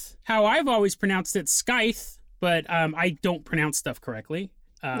scythe, how I've always pronounced it, scythe, but I don't pronounce stuff correctly.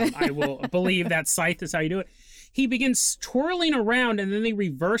 I will believe that scythe is how you do it. He begins twirling around, and then they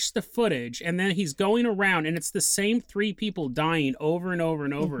reverse the footage, and then he's going around, and it's the same 3 people dying over and over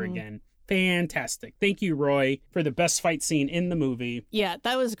and over again. Fantastic. Thank you, Roy, for the best fight scene in the movie. Yeah,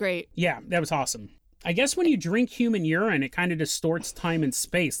 that was great. Yeah, that was awesome. I guess when you drink human urine, it kind of distorts time and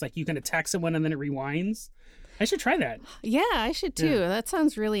space. Like you can attack someone and then it rewinds. I should try that. Yeah, I should too. Yeah. That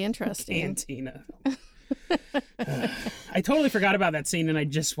sounds really interesting. Cantina. I totally forgot about that scene, and I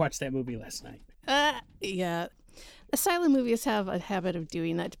just watched that movie last night. Yeah. Asylum movies have a habit of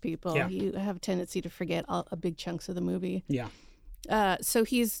doing that to people. Yeah. You have a tendency to forget a big chunks of the movie. Yeah. So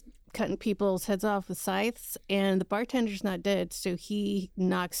he's cutting people's heads off with scythes, and the bartender's not dead, so he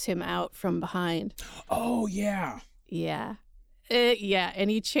knocks him out from behind. Oh, yeah. Yeah. Yeah, and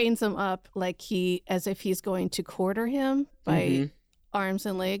he chains him up as if he's going to quarter him by arms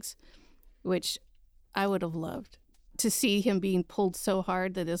and legs, which I would have loved to see him being pulled so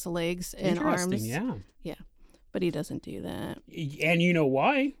hard that his legs and arms. Yeah. Yeah. But he doesn't do that. And you know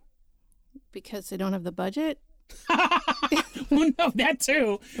why? Because they don't have the budget? Well, no, that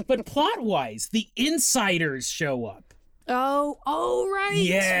too. But plot-wise, the insiders show up. Oh, right.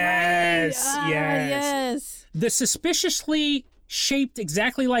 Yes, right. Yes. The suspiciously shaped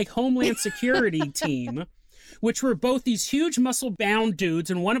exactly like Homeland Security team, which were both these huge muscle-bound dudes,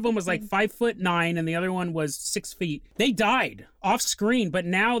 and one of them was like 5'9", and the other one was 6 feet. They died off screen, but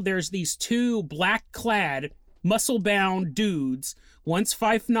now there's these 2 black-clad, muscle-bound dudes. One's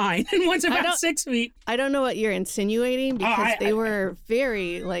 5'9", and one's about 6 feet. I don't know what you're insinuating, because they were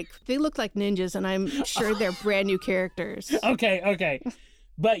very, they look like ninjas, and I'm sure they're brand new characters. Okay.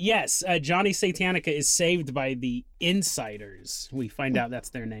 But yes, Johnny Satanica is saved by the insiders. We find out that's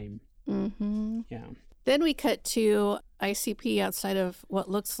their name. Mm-hmm. Yeah. Then we cut to ICP outside of what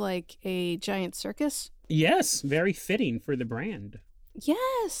looks like a giant circus. Yes, very fitting for the brand.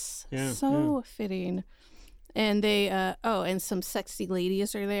 Yes, fitting. And they, and some sexy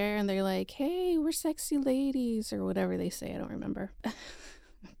ladies are there, and they're like, hey, we're sexy ladies, or whatever they say. I don't remember.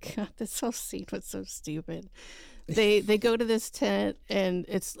 God, this whole scene was so stupid. They go to this tent, and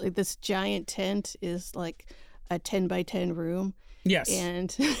it's like this giant tent is like a 10 by 10 room. Yes.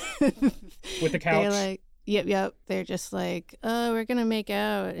 And with the couch. They're like, yep. They're just like, oh, we're going to make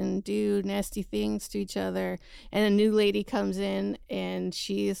out and do nasty things to each other. And a new lady comes in, and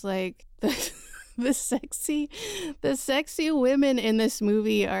she's like, the sexy women in this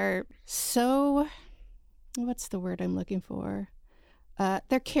movie are so, what's the word I'm looking for?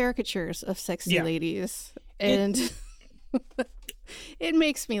 They're caricatures of sexy ladies. And it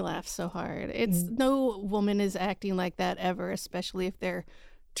makes me laugh so hard. It's no woman is acting like that ever, especially if they're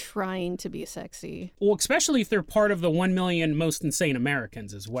trying to be sexy. Well, especially if they're part of the 1 million most insane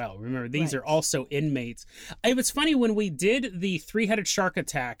Americans as well. Remember, these are also inmates. It was funny when we did the 3-headed shark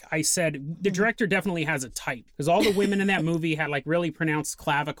attack, I said the director definitely has a type, because all the women in that movie had like really pronounced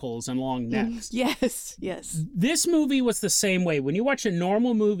clavicles and long necks. Yes. This movie was the same way. When you watch a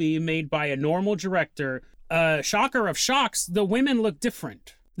normal movie made by a normal director, shocker of shocks, the women look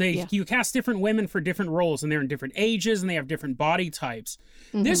different. You cast different women for different roles, and they're in different ages, and they have different body types.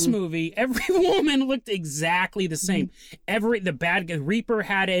 This movie, every woman looked exactly the same. The bad guy, Reaper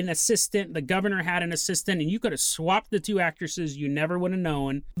had an assistant, the governor had an assistant, and you could have swapped the 2 actresses. You never would have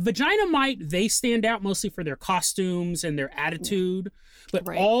known. Vagina Might, they stand out mostly for their costumes and their attitude. But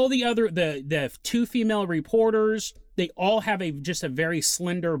all the other, the 2 female reporters, they all have just a very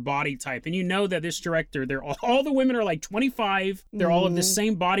slender body type. And you know that this director, all the women are like 25. They're all of the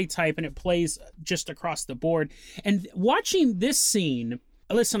same body type, and it plays just across the board. And watching this scene,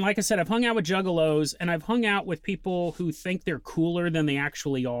 listen, like I said, I've hung out with juggalos, and I've hung out with people who think they're cooler than they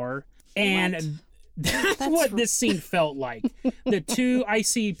actually are. And that's what this scene felt like. The 2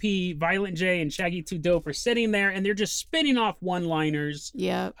 ICP, Violent J and Shaggy 2 Dope, are sitting there, and they're just spitting off one-liners.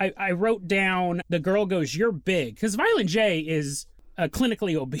 Yeah. I wrote down, the girl goes, "You're big." Because Violent J is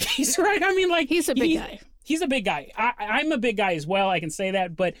clinically obese, right? I mean, like he's a big guy. He's a big guy. I'm a big guy as well. I can say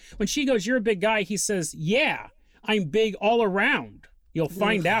that. But when she goes, "You're a big guy," he says, "Yeah, I'm big all around. You'll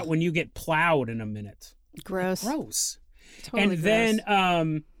find out when you get plowed in a minute." Gross. Gross. Totally and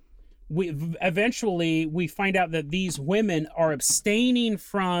then we eventually find out that these women are abstaining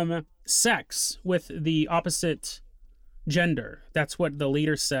from sex with the opposite gender. That's what the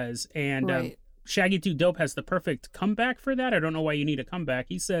leader says. And right. Shaggy 2 Dope has the perfect comeback for that. I don't know why you need a comeback.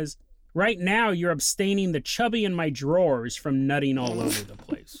 He says, "Right now you're abstaining the chubby in my drawers from nutting all over the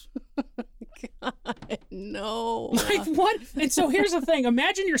place." God, no. Like, what? And so here's the thing.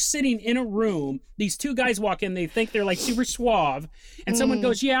 Imagine you're sitting in a room. These two guys walk in. They think they're like super suave. And someone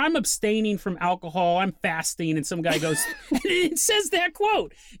goes, "Yeah, I'm abstaining from alcohol. I'm fasting." And some guy goes, it says that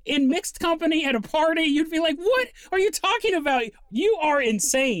quote. In mixed company at a party, you'd be like, "What are you talking about? You are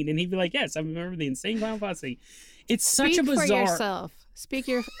insane." And he'd be like, "Yes, I remember the Insane Clown Posse." It's such a bizarre... Speak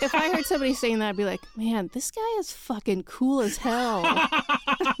for yourself. If I heard somebody saying that, I'd be like, "Man, this guy is fucking cool as hell."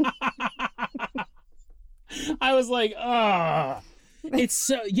 I was like, it's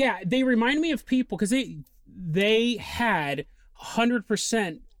so, yeah, they remind me of people because they had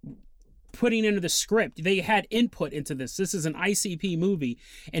 100% putting into the script. They had input into this. This is an ICP movie,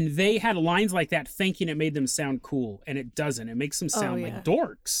 and they had lines like that thinking it made them sound cool, and it doesn't. It makes them sound like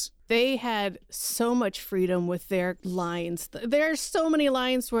dorks. They had so much freedom with their lines. There's so many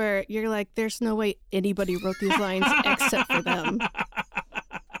lines where you're like, there's no way anybody wrote these lines except for them.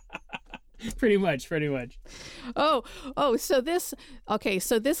 Pretty much. So this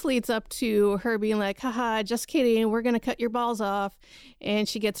leads up to her being like, "Haha, just kidding. We're going to cut your balls off." And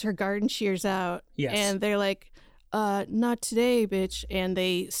she gets her garden shears out. Yes. And they're like, "Not today, bitch." And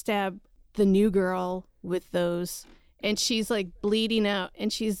they stab the new girl with those. And she's like bleeding out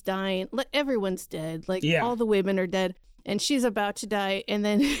and she's dying. Everyone's dead. Like all the women are dead. And she's about to die, and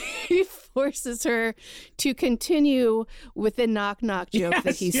then he forces her to continue with the knock-knock joke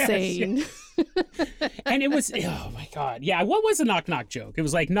that he's saying. Yes. And it was, oh my God. Yeah, what was the knock-knock joke? It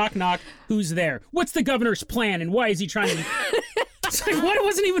was like, "Knock, knock, who's there? What's the governor's plan, and why is he trying to..." It's like, what? It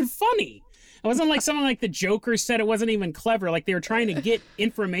wasn't even funny. It wasn't like someone like the Joker said. It wasn't even clever. Like they were trying to get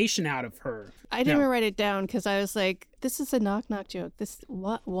information out of her. I didn't write it down because I was like, this is a knock-knock joke.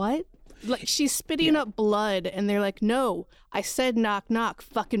 What? Like she's spitting up blood, and they're like, "No, I said knock knock.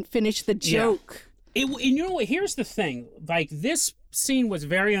 Fucking finish the joke." And you know what? Here's the thing. Like this scene was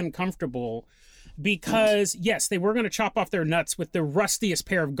very uncomfortable because yes, they were going to chop off their nuts with the rustiest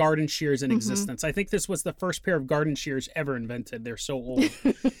pair of garden shears in existence. I think this was the first pair of garden shears ever invented. They're so old.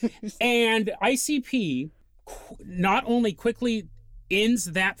 And ICP not only quickly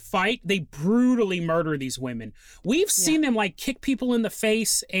ends that fight, they brutally murder these women. We've seen them like kick people in the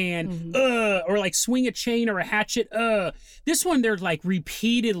face and or like swing a chain or a hatchet. This one, they're like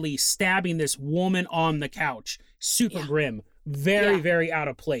repeatedly stabbing this woman on the couch. Super grim. Very, very out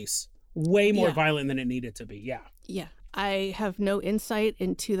of place. Way more violent than it needed to be. Yeah. I have no insight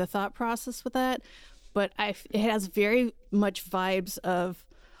into the thought process with that, but it has very much vibes of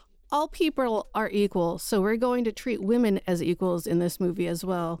all people are equal, so we're going to treat women as equals in this movie as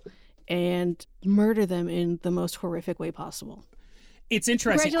well and murder them in the most horrific way possible. It's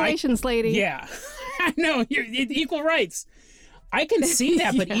interesting. Congratulations, lady. Yeah. I know. Equal rights. I can see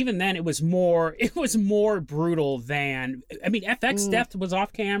that, but even then it was more brutal than, I mean, FX Death was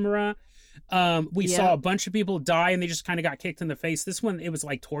off camera. We saw a bunch of people die and they just kind of got kicked in the face. This one, it was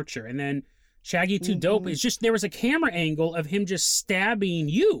like torture. And then Shaggy 2 Dope is just, there was a camera angle of him just stabbing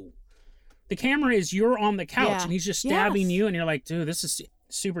you. The camera is you're on the couch and he's just stabbing you, and you're like, dude, this is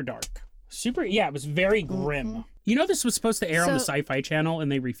super dark. It was very grim. You know, this was supposed to air on the Sci-Fi Channel,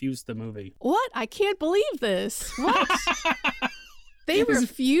 and they refused the movie. What? I can't believe this. What? They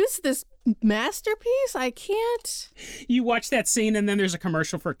refused this masterpiece? I can't. You watch that scene, and then there's a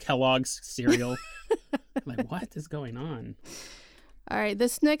commercial for Kellogg's cereal. I'm like, what is going on? All right,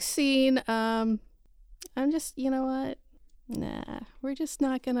 this next scene, I'm just, you know what? Nah, we're just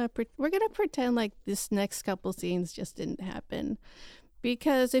not gonna. We're gonna pretend like this next couple scenes just didn't happen,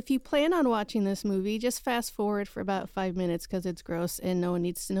 because if you plan on watching this movie, just fast forward for about 5 minutes because it's gross and no one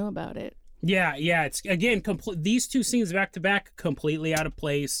needs to know about it. Yeah. It's again these two scenes back to back, completely out of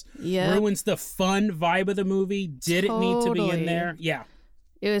place. Yeah, ruins the fun vibe of the movie. Did it need to be in there? Yeah,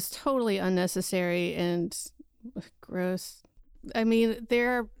 it was totally unnecessary and gross. I mean,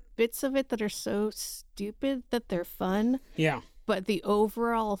 there are bits of it that are so stupid that they're fun. Yeah. But the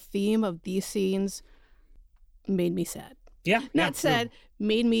overall theme of these scenes made me sad. Yeah. Not sad,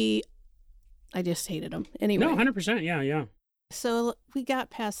 made me, I just hated them. Anyway. No, 100%. Yeah. So we got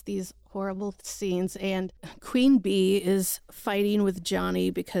past these horrible scenes, and Queen Bee is fighting with Johnny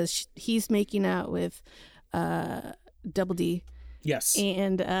because he's making out with Double D. Yes.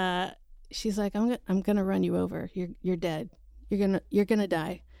 And she's like, I'm gonna run you over. You're dead. You're gonna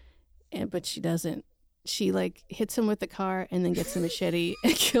die. But she doesn't. She like hits him with the car and then gets a machete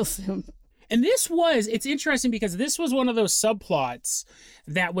and kills him. And it's interesting because this was one of those subplots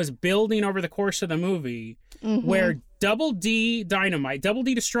that was building over the course of the movie where Double D Dynamite, Double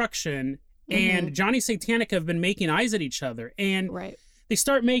D Destruction, and Johnny Satanica have been making eyes at each other. And they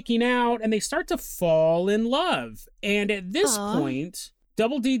start making out and they start to fall in love. And at this point,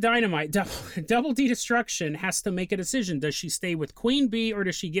 Double D Dynamite, Double D Destruction has to make a decision. Does she stay with Queen Bee or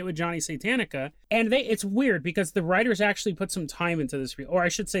does she get with Johnny Satanica? And it's weird because the writers actually put some time into this, or I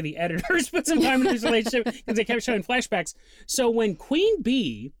should say the editors put some time into this relationship because they kept showing flashbacks. So when Queen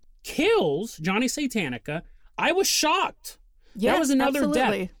Bee kills Johnny Satanica, I was shocked. Yes, that was another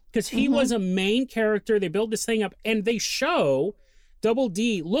death because he was a main character. They build this thing up and they show Double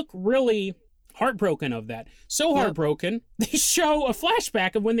D look really heartbroken of that. So heartbroken, they show a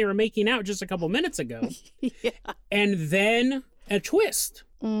flashback of when they were making out just a couple minutes ago. And then a twist.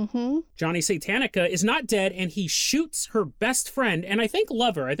 Johnny Satanica is not dead and he shoots her best friend and I think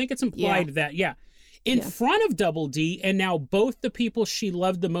lover. I think it's implied that, in front of Double D, and now both the people she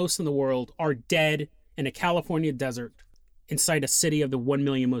loved the most in the world are dead in a California desert inside a city of the 1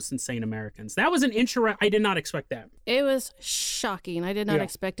 million most insane Americans. That was an intro. I did not expect that. It was shocking. I did not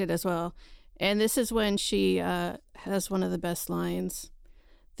expect it as well. And this is when she has one of the best lines.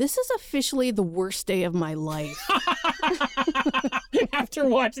 This is officially the worst day of my life. After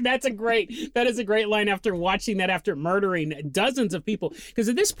watching, that is a great line after watching that, after murdering dozens of people. Because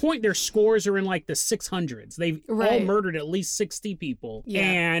at this point, their scores are in like the 600s. They've all murdered at least 60 people. Yeah.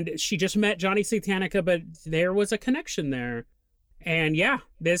 And she just met Johnny Satanica, but there was a connection there. And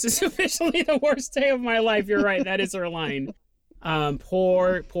this is officially the worst day of my life. You're right. That is her line.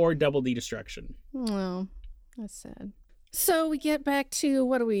 Poor Double D Destruction. Oh, that's sad. So we get back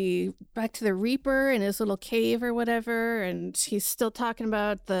to back to the Reaper in his little cave or whatever, and he's still talking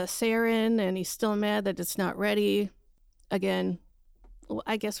about the Saren, and he's still mad that it's not ready. Again,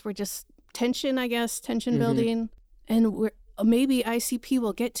 I guess we're just tension building, and maybe ICP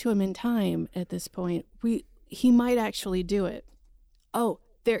will get to him in time at this point. He might actually do it. Oh,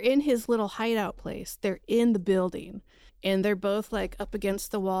 they're in his little hideout place. They're in the building. And they're both like up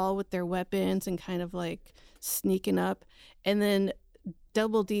against the wall with their weapons and kind of like sneaking up. And then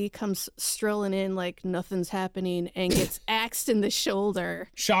Double D comes strolling in like nothing's happening and gets axed in the shoulder.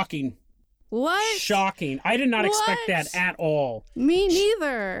 Shocking. What? Shocking. I did not expect that at all. Me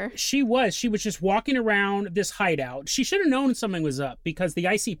neither. She was just walking around this hideout. She should have known something was up because the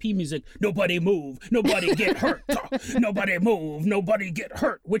ICP music, nobody move, nobody get hurt, nobody move, nobody get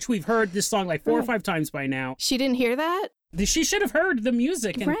hurt, which we've heard this song like 4 or 5 times by now. She didn't hear that? She should have heard the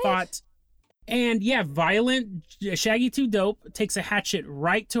music and thought, and violent, Shaggy 2 Dope takes a hatchet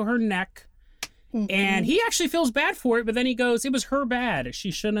right to her neck. And he actually feels bad for it, but then he goes, it was her bad. She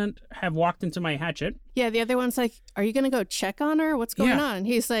shouldn't have walked into my hatchet. Yeah, the other one's like, are you going to go check on her? What's going on? And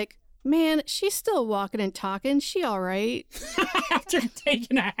he's like, man, she's still walking and talking. She all right. After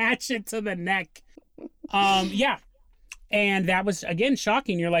taking a hatchet to the neck. And that was, again,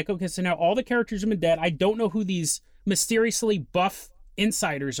 shocking. You're like, okay, so now all the characters have been dead. I don't know who these mysteriously buff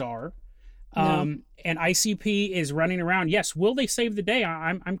insiders are. No. And ICP is running around. Yes, will they save the day?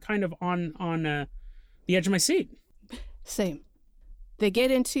 I'm kind of on the edge of my seat. Same. They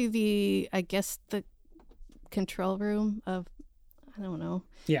get into the control room of, I don't know.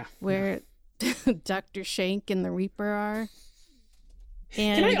 Yeah. Where Dr. Shank and the Reaper are.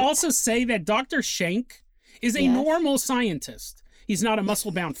 And can I also say that Dr. Shank is a normal scientist? He's not a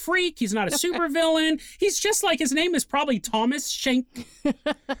muscle-bound freak. He's not a supervillain. He's just like, his name is probably Thomas Shank.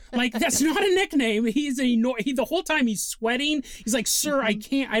 Like, that's not a nickname. The whole time he's sweating. He's like, sir,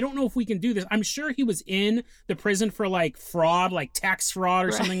 I don't know if we can do this. I'm sure he was in the prison for like fraud, like tax fraud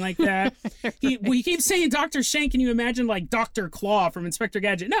or something like that. We keep saying Dr. Shank, and you imagine like Dr. Claw from Inspector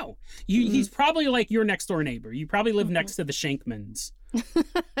Gadget. No, he's probably like your next door neighbor. You probably live next to the Shankmans.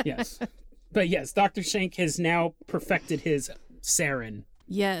 Yes. But yes, Dr. Shank has now perfected his Saren.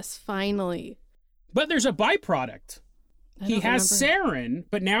 Yes, finally. But there's a byproduct. He has Saren,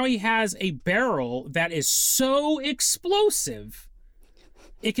 but now he has a barrel that is so explosive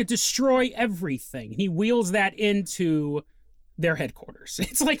it could destroy everything. He wheels that into their headquarters.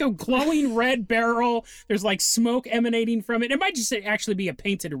 It's like a glowing red barrel. There's like smoke emanating from it. It might just actually be a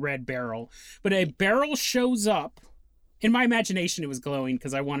painted red barrel, but a barrel shows up In my imagination, it was glowing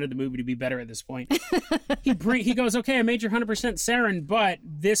because I wanted the movie to be better at this point. He goes, okay, I made your 100% sarin, but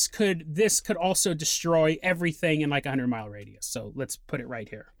this could also destroy everything in like a 100-mile radius. So let's put it right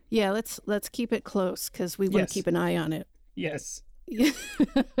here. Yeah, let's keep it close because we want to keep an eye on it. Yes.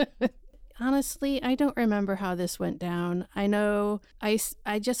 Honestly, I don't remember how this went down. I know I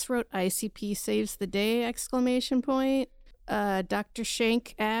just wrote ICP saves the day, ! Dr.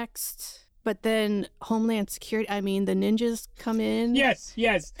 Shank axed, but then Homeland Security, the ninjas come in. Yes.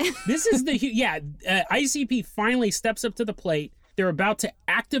 This is ICP finally steps up to the plate. They're about to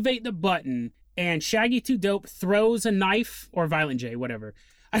activate the button, and Shaggy 2 Dope throws a knife, or Violent J, whatever.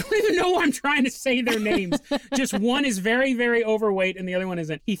 I don't even know why I'm trying to say their names. Just one is very, very overweight and the other one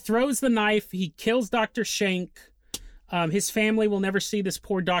isn't. He throws the knife. He kills Dr. Shank. His family will never see this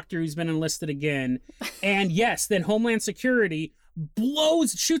poor doctor who's been enlisted again. And yes, then Homeland Security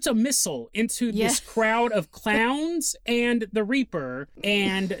shoots a missile into this crowd of clowns and the Reaper,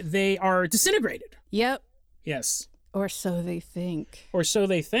 and they are disintegrated. Yep. Yes. Or so they think.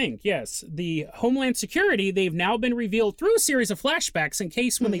 Yes. The Homeland Security, they've now been revealed through a series of flashbacks in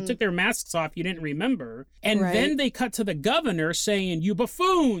case when they took their masks off, you didn't remember. And then they cut to the governor saying, you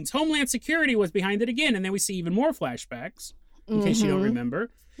buffoons, Homeland Security was behind it again. And then we see even more flashbacks, in case you don't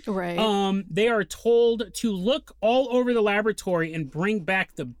remember. Right. They are told to look all over the laboratory and bring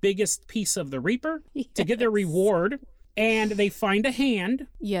back the biggest piece of the Reaper to get their reward. And they find a hand.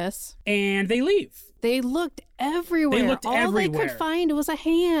 Yes. And they leave. They looked everywhere. All they could find was a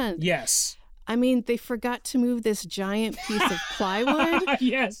hand. Yes. They forgot to move this giant piece of plywood.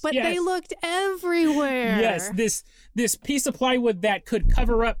 Yes. But they looked everywhere. Yes. This piece of plywood that could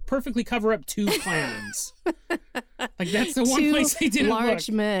perfectly cover up 2 clowns. Like that's the one place they didn't look.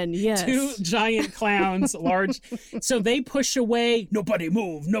 Large men, yes. 2 giant clowns, large. So they push away. Nobody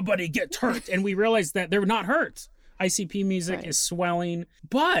move. Nobody gets hurt. And we realize that they're not hurt. ICP music is swelling,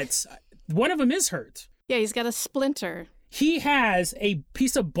 but one of them is hurt. Yeah, he's got a splinter. He has a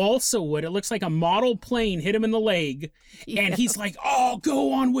piece of balsa wood. It looks like a model plane hit him in the leg. And he's like, oh,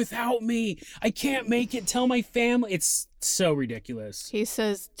 go on without me. I can't make it. Tell my family. It's so ridiculous. He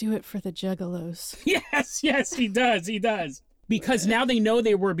says, do it for the juggalos. Yes, he does. Because now they know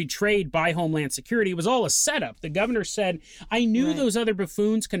they were betrayed by Homeland Security. It was all a setup. The governor said, I knew those other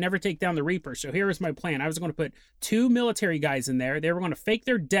buffoons could never take down the Reaper, so here is my plan. I was going to put 2 military guys in there. They were going to fake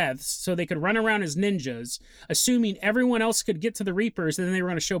their deaths so they could run around as ninjas, assuming everyone else could get to the Reapers, and then they were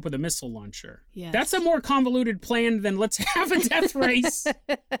going to show up with a missile launcher. Yes. That's a more convoluted plan than let's have a death race.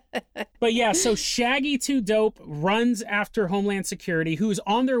 But yeah, so Shaggy 2 Dope runs after Homeland Security, who's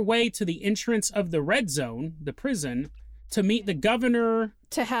on their way to the entrance of the Red Zone, the prison, to meet the governor.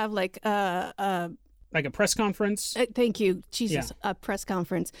 To have like a press conference. Thank you. Jesus, a press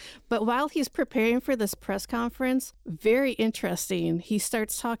conference. But while he's preparing for this press conference, very interesting, he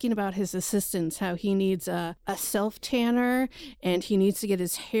starts talking about his assistants, how he needs a self-tanner and he needs to get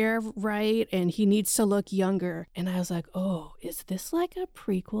his hair right and he needs to look younger. And I was like, oh, is this like a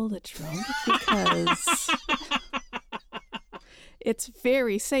prequel to Trump? Because... It's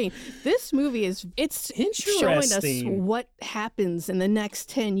very sane. This movie it's showing us what happens in the next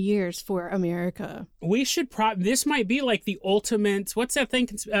 10 years for America. We should this might be like the ultimate, what's that thing?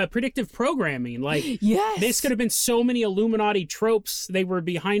 Predictive programming. Like, yes. This could have been so many Illuminati tropes. They were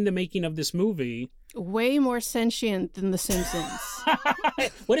behind the making of this movie. Way more sentient than The Simpsons.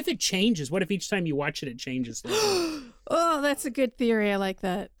 What if it changes? What if each time you watch it, it changes? Oh, that's a good theory. I like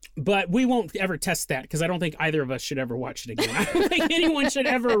that. But we won't ever test that because I don't think either of us should ever watch it again. I don't think anyone should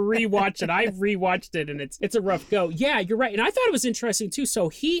ever rewatch it. I've rewatched it and it's a rough go. Yeah, you're right. And I thought it was interesting too. So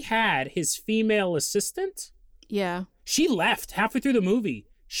he had his female assistant. Yeah. She left halfway through the movie.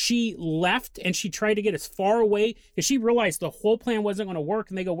 She left and she tried to get as far away because she realized the whole plan wasn't going to work.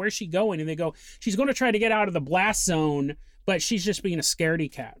 And they go, where's she going? And they go, she's going to try to get out of the blast zone, but she's just being a scaredy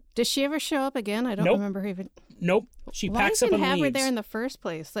cat. Does she ever show up again? I don't remember even. Nope. She packs up and leaves. Why even have her there in the first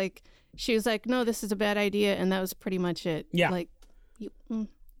place? Like, she was like, no, this is a bad idea. And that was pretty much it. Yeah. Like,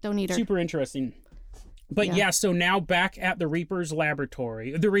 don't need her. Super interesting. But yeah, so now back at the Reaper's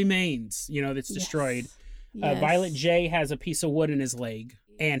laboratory, the remains, that's destroyed. Yes. Violent J has a piece of wood in his leg.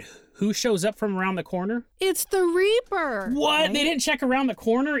 And who shows up from around the corner? It's the Reaper. What? Right? They didn't check around the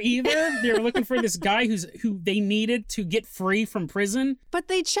corner either? They were looking for this guy who they needed to get free from prison. But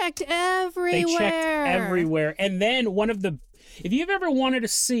they checked everywhere. And then if you've ever wanted to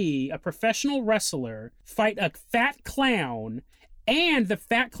see a professional wrestler fight a fat clown, and the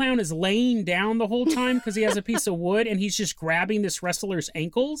fat clown is laying down the whole time because he has a piece of wood and he's just grabbing this wrestler's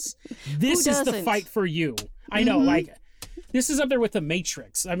ankles, this is the fight for you. I know, This is up there with The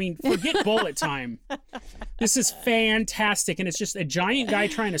Matrix. I mean, forget bullet time. This is fantastic. And it's just a giant guy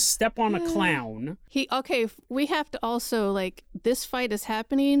trying to step on a clown. We have to also, like, this fight is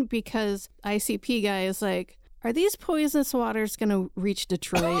happening because ICP guy is like, are these poisonous waters going to reach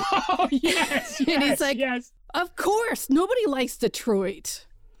Detroit? Oh, yes. And he's like, yes. Of course. Nobody likes Detroit.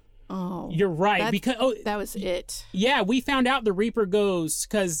 Oh, you're right. Because that was it. Yeah, we found out the Reaper goes,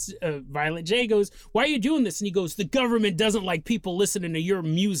 because Violent J goes, why are you doing this? And he goes, the government doesn't like people listening to your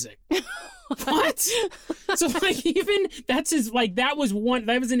music. What? So like even that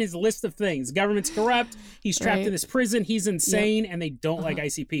was in his list of things. Government's corrupt. He's trapped in this prison. He's insane, and they don't like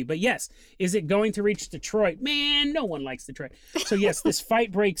ICP. But yes, is it going to reach Detroit? Man, no one likes Detroit. So yes, this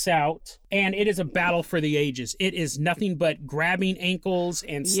fight breaks out, and it is a battle for the ages. It is nothing but grabbing ankles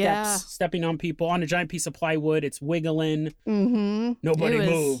and stepping on people on a giant piece of plywood. It's wiggling. Mm-hmm. Nobody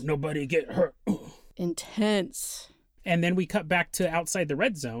move. Nobody get hurt. Intense. And then we cut back to outside the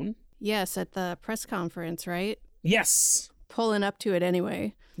red zone. Yes, at the press conference, right? Yes. Pulling up to it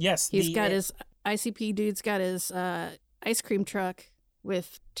anyway. Yes. His ICP dude's got his ice cream truck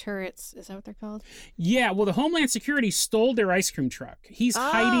with turrets. Is that what they're called? Yeah, well, the Homeland Security stole their ice cream truck. He's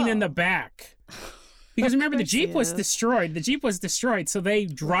hiding in the back. Because remember, the Jeep was destroyed. So they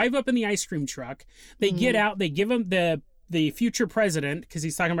drive up in the ice cream truck. They get out. They give him the future president, because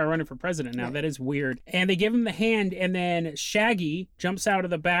he's talking about running for president now. Right. That is weird. And they give him the hand, and then Shaggy jumps out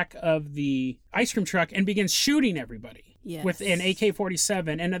of the back of the ice cream truck and begins shooting everybody with an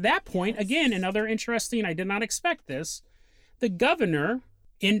AK-47. And at that point, again, another interesting, I did not expect this, the governor,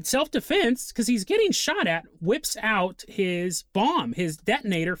 in self-defense, because he's getting shot at, whips out his bomb, his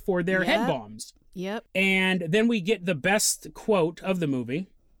detonator for their head bombs. Yep. And then we get the best quote of the movie.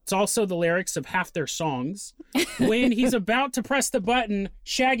 It's also the lyrics of half their songs. When he's about to press the button,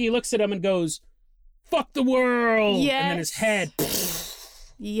 Shaggy looks at him and goes, "Fuck the world!" Yes. And then his head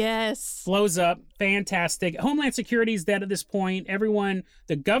blows up. Fantastic. Homeland Security is dead at this point. Everyone,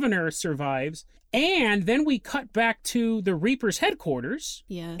 the governor survives. And then we cut back to the Reaper's headquarters.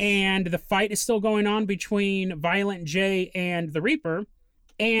 Yes. And the fight is still going on between Violent J and the Reaper.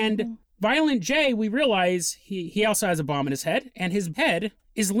 And Violent J, we realize he also has a bomb in his head, and his head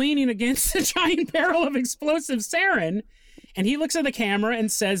is leaning against a giant barrel of explosive sarin, and he looks at the camera and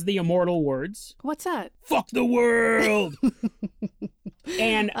says the immortal words. What's that? Fuck the world!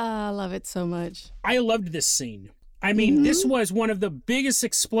 And I love it so much. I loved this scene. I mean, this was one of the biggest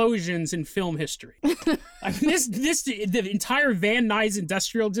explosions in film history. I mean, the entire Van Nuys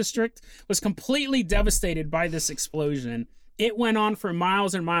Industrial District was completely devastated by this explosion. It went on for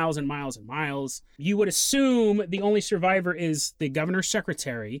miles and miles and miles and miles. You would assume the only survivor is the governor's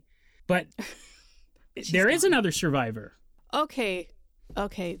secretary, but there is another survivor. Okay.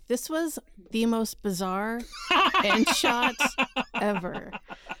 This was the most bizarre end shot ever.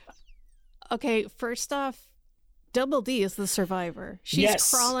 Okay, first off, Double D is the survivor.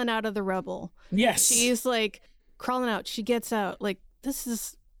 She's crawling out of the rubble. Yes. She's like crawling out. She gets out. Like, this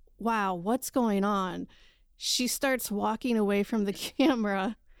is, wow, what's going on? She starts walking away from the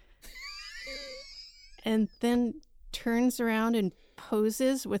camera and then turns around and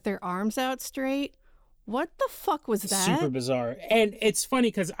poses with her arms out straight. What the fuck was that? Super bizarre. And it's funny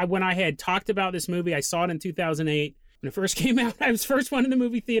because when I had talked about this movie, I saw it in 2008. When it first came out, I was first one in the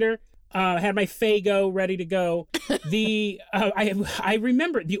movie theater. Had my Faygo ready to go. I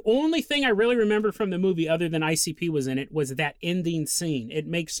remember, the only thing I really remember from the movie other than ICP was in it was that ending scene. It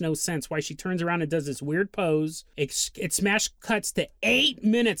makes no sense why she turns around and does this weird pose. It smash cuts to 8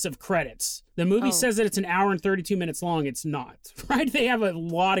 minutes of credits. The movie says that it's an hour and 32 minutes long. It's not, right? They have a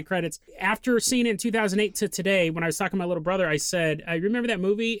lot of credits. After seeing it in 2008 to today, when I was talking to my little brother, I said, I remember that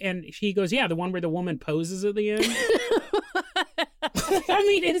movie? And he goes, yeah, the one where the woman poses at the end. I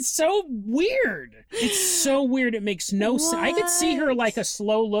mean, it's so weird. It's so weird. It makes no sense. I could see her like a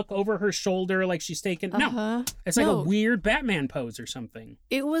slow look over her shoulder, like she's taking. No, it's like a weird Batman pose or something.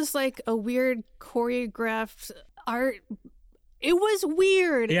 It was like a weird choreographed art. It was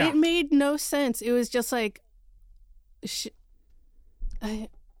weird. Yeah. It made no sense. It was just like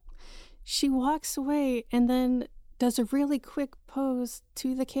she walks away and then does a really quick pose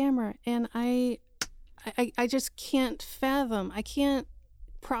to the camera, and I just can't fathom. I can't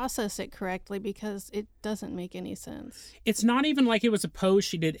process it correctly because it doesn't make any sense. It's not even like it was a pose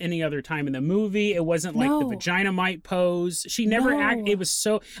she did any other time in the movie. It wasn't like the Vaginamite pose. She never acted. It was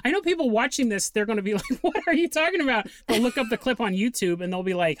so... I know people watching this, they're going to be like, what are you talking about? They'll look up the clip on YouTube and they'll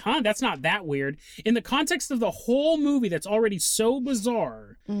be like, huh, that's not that weird. In the context of the whole movie that's already so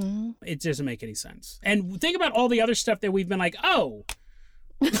bizarre, it doesn't make any sense. And think about all the other stuff that we've been like, oh,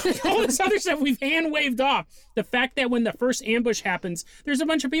 All this other stuff we've hand-waved off. The fact that when the first ambush happens, there's a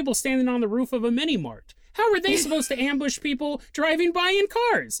bunch of people standing on the roof of a mini-mart. How are they supposed to ambush people driving by in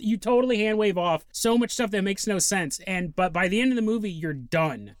cars? You totally hand-wave off so much stuff that makes no sense. But by the end of the movie, you're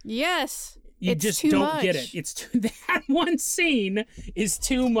done. Yes. You just don't get it. That one scene is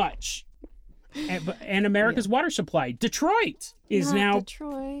too much. And America's water supply. Detroit is now...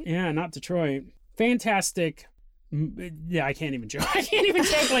 Detroit. Yeah, not Detroit. Fantastic. Yeah, I can't even joke. I can't even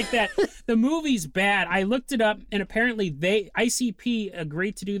joke like that. The movie's bad. I looked it up, and apparently ICP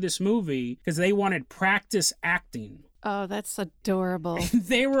agreed to do this movie because they wanted practice acting. Oh, that's adorable.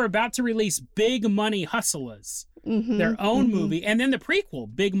 They were about to release Big Money Hustlers, their own movie, and then the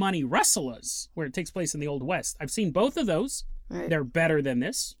prequel, Big Money Rustlers, where it takes place in the Old West. I've seen both of those. Right. They're better than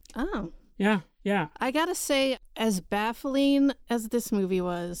this. Oh. Yeah. I gotta say, as baffling as this movie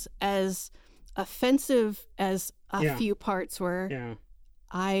was, as offensive as a few parts were,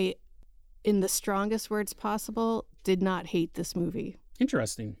 I, in the strongest words possible, did not hate this movie.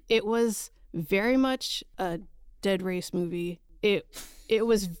 Interesting. It was very much a Dead Race movie. It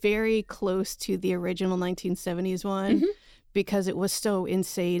was very close to the original 1970s one because it was so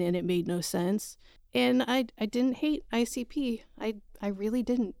insane and it made no sense. And I didn't hate ICP. I really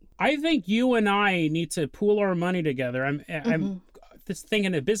didn't. I think you and I need to pool our money together. I'm this thing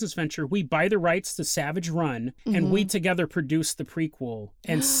in a business venture. We buy the rights to Savage Run, and we together produce the prequel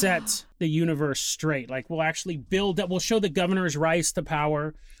and set the universe straight. Like we'll actually build up. We'll show the governor's rise to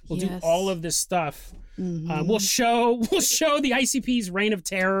power. We'll do all of this stuff. We'll show the ICP's reign of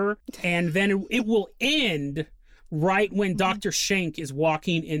terror, and then it will end right when Dr. Schenck is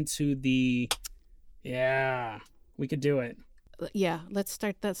walking into the. Yeah, we could do it. Yeah, let's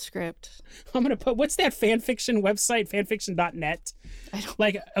start that script. I'm going to put, what's that fan fiction website, fanfiction.net?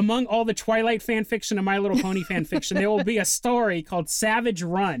 Like, among all the Twilight fan fiction and My Little Pony fan fiction, there will be a story called Savage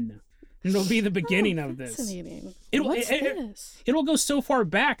Run. And it'll be the beginning of this. Fascinating. It'll go so far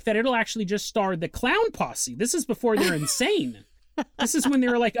back that it'll actually just star the Clown Posse. This is before they're insane. This is when they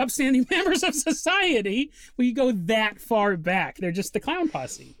were like upstanding members of society. We go that far back. They're just the Clown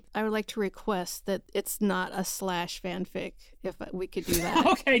Posse. I would like to request that it's not a slash fanfic, if we could do that.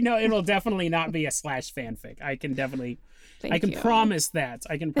 Okay, no, it'll definitely not be a slash fanfic. I can definitely, promise that.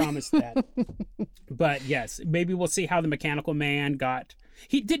 I can promise that. But yes, maybe we'll see how the Mechanical Man got.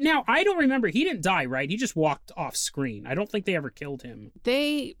 Now, I don't remember. He didn't die, right? He just walked off screen. I don't think they ever killed him.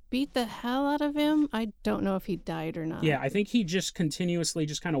 They beat the hell out of him. I don't know if he died or not. Yeah, I think he just continuously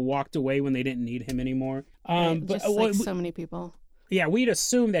just kind of walked away when they didn't need him anymore. Just like so many people. Yeah, we'd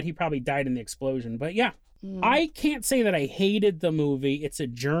assume that he probably died in the explosion. But yeah, I can't say that I hated the movie. It's a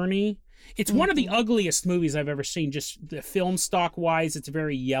journey. It's one of the ugliest movies I've ever seen. Just the film stock wise, it's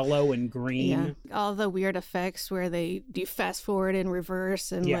very yellow and green. Yeah, all the weird effects where they do fast forward and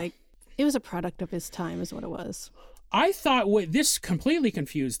reverse. And like, it was a product of his time is what it was. I thought this completely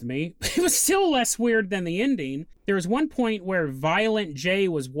confused me. It was still less weird than the ending. There was one point where Violent J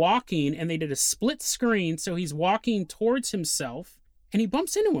was walking and they did a split screen. So he's walking towards himself and he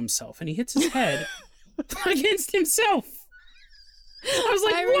bumps into himself and he hits his head against himself. I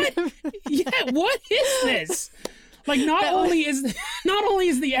was like, what? Yeah, what is this? Like, not only is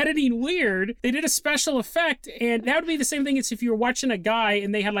the editing weird, they did a special effect, and that would be the same thing as if you were watching a guy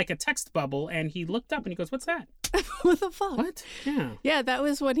and they had like a text bubble and he looked up and he goes, "What's that?" What the fuck? What? Yeah. Yeah, that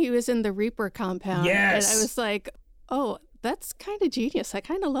was when he was in the Reaper compound. Yes. And I was like, oh, that's kind of genius. I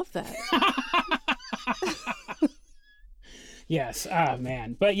kind of love that. Yes. Oh,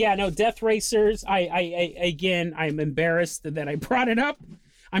 man. But yeah, no, Death Racers, I'm embarrassed that I brought it up.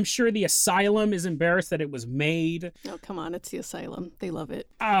 I'm sure the Asylum is embarrassed that it was made. Oh, come on. It's the Asylum. They love it.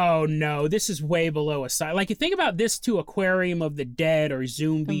 Oh, no. This is way below Asylum. Like, you think about this to Aquarium of the Dead or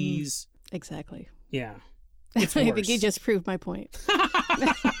Zombies. Exactly. Yeah. It's worse. I think you just proved my point.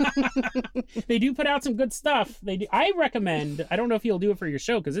 They do put out some good stuff. They do. I recommend, I don't know if you'll do it for your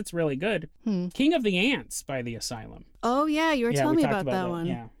show because it's really good, King of the Ants by the Asylum. Oh, yeah. You were telling me about that one.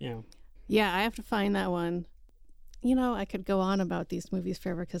 Yeah. Yeah, I have to find that one. You know, I could go on about these movies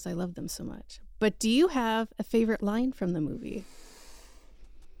forever because I love them so much. But do you have a favorite line from the movie?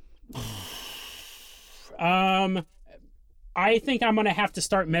 I think I'm going to have to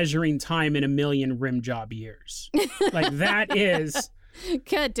start measuring time in 1,000,000 rim job years. Like, that is...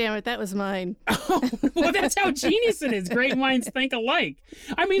 God damn it, that was mine. Oh, well, that's how genius it is. Great minds think alike.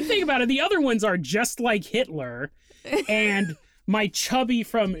 I mean, think about it. The other ones are Just Like Hitler and My Chubby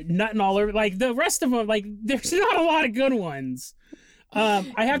from Nuttin' All Over. Like, the rest of them, like, there's not a lot of good ones.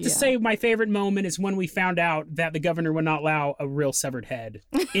 I have to say my favorite moment is when we found out that the governor would not allow a real severed head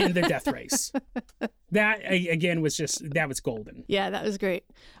in the death race. That, again, was golden. Yeah, that was great.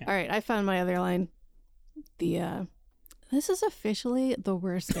 Yeah. All right, I found my other line. This is officially the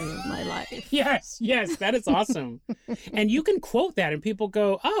worst day of my life. Yes, that is awesome. And you can quote that and people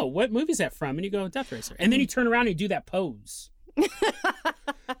go, oh, what movie is that from? And you go, Death Racer. And then you turn around and you do that pose.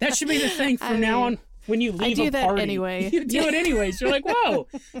 That should be the thing from now on. When you leave a party, that anyway. You do it anyways. You're like, whoa,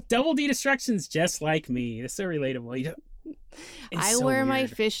 Double D Destruction's just like me. It's so relatable. I wear my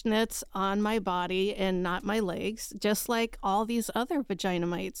fishnets on my body and not my legs, just like all these other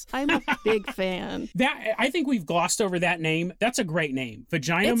Vaginamites. I'm a big fan. I think we've glossed over that name. That's a great name.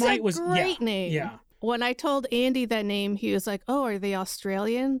 Vaginamite was a great name. Yeah. When I told Andy that name, he was like, oh, are they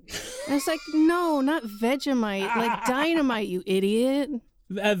Australian? I was like, no, not Vegemite, like dynamite, you idiot.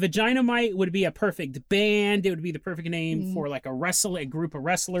 Vaginamite would be a perfect band. It would be the perfect name for like a group of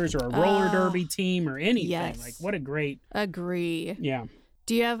wrestlers or a roller derby team or anything. Yes. Like, what a great... Agree. Yeah.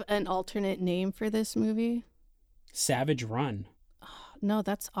 Do you have an alternate name for this movie? Savage Run. No,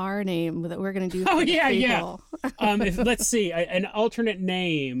 that's our name that we're going to do. Oh, yeah. Let's see. An alternate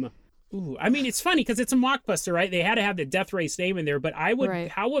name. Ooh, I mean, it's funny because it's a mockbuster, right? They had to have the Death Race name in there, but I would... Right.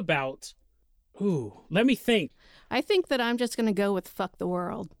 How about... Ooh, let me think. I think that I'm just going to go with fuck the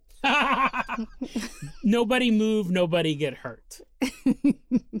world. Nobody move, nobody get hurt.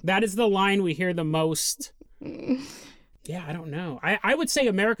 That is the line we hear the most. Yeah, I don't know. I would say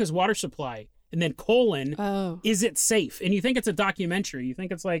America's Water Supply. And then is it safe? And you think it's a documentary. You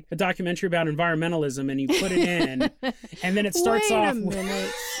think it's like a documentary about environmentalism and you put it in. And then it starts off. Wait a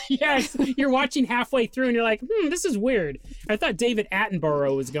minute. Yes, you're watching halfway through and you're like, this is weird. I thought David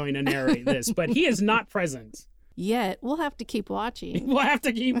Attenborough was going to narrate this, but he is not present. Yet. We'll have to keep watching.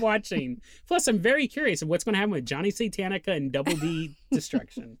 Plus, I'm very curious of what's going to happen with Johnny Satanica and Double D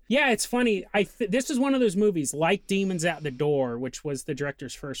Destruction. Yeah, it's funny. This is one of those movies, like Demons at the Door, which was the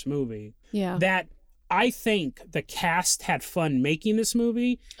director's first movie. Yeah. That I think the cast had fun making this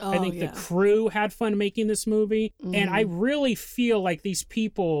movie. I think the crew had fun making this movie. Mm-hmm. And I really feel like these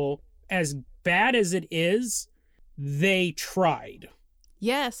people, as bad as it is, they tried.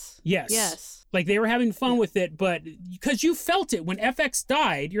 Yes. Like they were having fun with it, but because you felt it when FX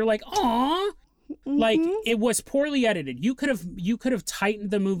died, you're like, "Aw!" Like it was poorly edited. You could have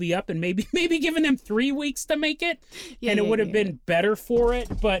tightened the movie up and maybe given them 3 weeks to make it, and it would have been better for it.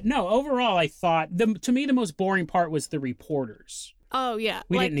 But no, overall, I thought to me the most boring part was the reporters. Oh yeah,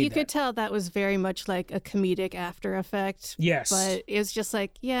 like you could tell that was very much like a comedic after effect. Yes, but it's just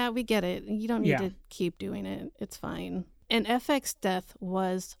like, yeah, we get it. You don't need to keep doing it. It's fine. And FX death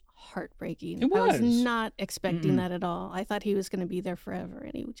was heartbreaking. It was. I was not expecting that at all. I thought he was going to be there forever,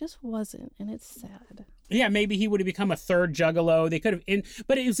 and he just wasn't, and it's sad. Yeah, maybe he would have become a third Juggalo. They could have,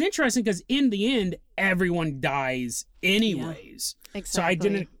 but it was interesting because in the end, everyone dies anyways. Yeah, exactly.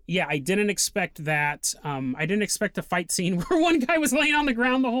 So I didn't expect that. I didn't expect a fight scene where one guy was laying on the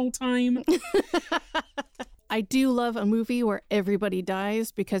ground the whole time. I do love a movie where everybody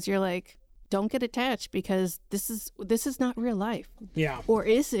dies because you're like, don't get attached because this is not real life. Yeah. Or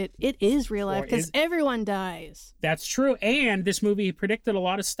is it? It is real life because everyone dies. That's true. And this movie predicted a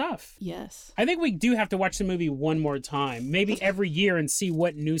lot of stuff. Yes. I think we do have to watch the movie one more time, maybe every year, and see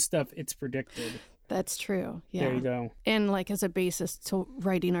what new stuff it's predicted. That's true. Yeah. There you go. And like as a basis to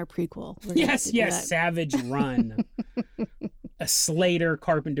writing our prequel. Yes. Savage Run. A Slater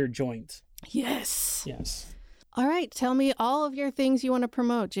Carpenter joint. Yes. Yes. All right, tell me all of your things you want to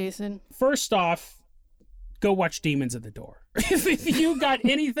promote, Jason. First off, go watch Demons at the Door. If you got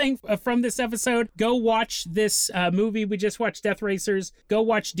anything from this episode, go watch this movie. We just watched Death Racers. Go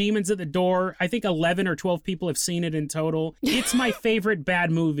watch Demons at the Door. I think 11 or 12 people have seen it in total. It's my favorite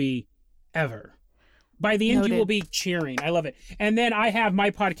bad movie ever. By the end, you will be cheering. I love it. And then I have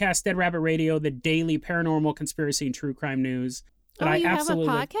my podcast, Dead Rabbit Radio, the daily paranormal, conspiracy, and true crime news. You have a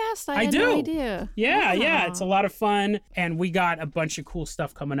podcast? I had no idea. Yeah. It's a lot of fun. And we got a bunch of cool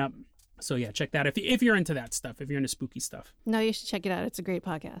stuff coming up. So yeah, check that if you're into that stuff, if you're into spooky stuff. No, you should check it out. It's a great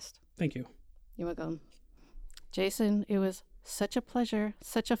podcast. Thank you. You're welcome. Jason, it was such a pleasure.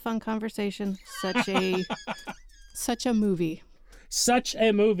 Such a fun conversation. Such a movie. Such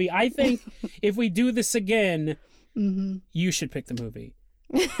a movie. I think if we do this again, you should pick the movie.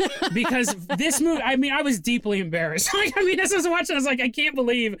 Because this movie, I mean, I was deeply embarrassed. As I was watching, I was like, I can't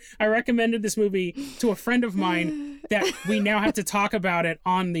believe I recommended this movie to a friend of mine that we now have to talk about it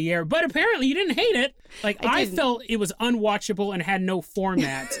on the air. But apparently you didn't hate it. I felt it was unwatchable and had no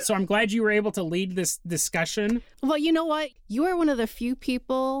format. So I'm glad you were able to lead this discussion. Well, you know what? You are one of the few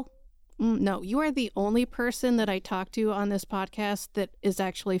people, No, you are the only person that I talk to on this podcast that is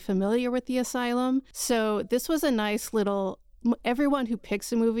actually familiar with the asylum. So this was a nice little... Everyone who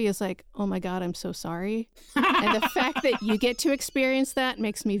picks a movie is like, oh my God, I'm so sorry. And the fact that you get to experience that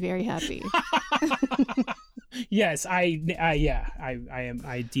makes me very happy. Yes, I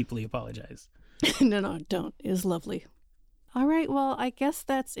deeply apologize. No, don't. It was lovely. All right, well, I guess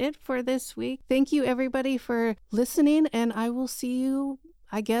that's it for this week. Thank you, everybody, for listening, and I will see you,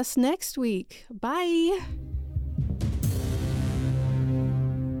 I guess, next week. Bye.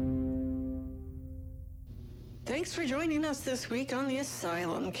 Thanks for joining us this week on The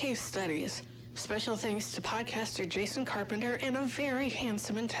Asylum Case Studies. Special thanks to podcaster Jason Carpenter and a very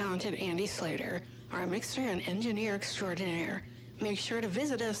handsome and talented Andy Slater, our mixer and engineer extraordinaire. Make sure to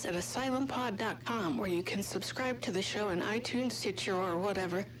visit us at asylumpod.com, where you can subscribe to the show in iTunes, Stitcher, or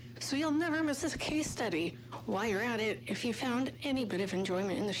whatever, so you'll never miss a case study. While you're at it, if you found any bit of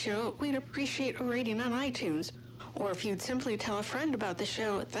enjoyment in the show, we'd appreciate a rating on iTunes. Or if you'd simply tell a friend about the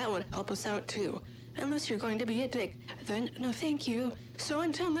show, that would help us out too. Unless you're going to be a dick, then no thank you. So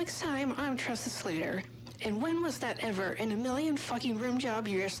until next time, I'm Tressa Slater. And when was that ever in a million fucking room job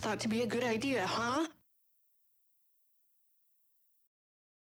years thought to be a good idea, huh?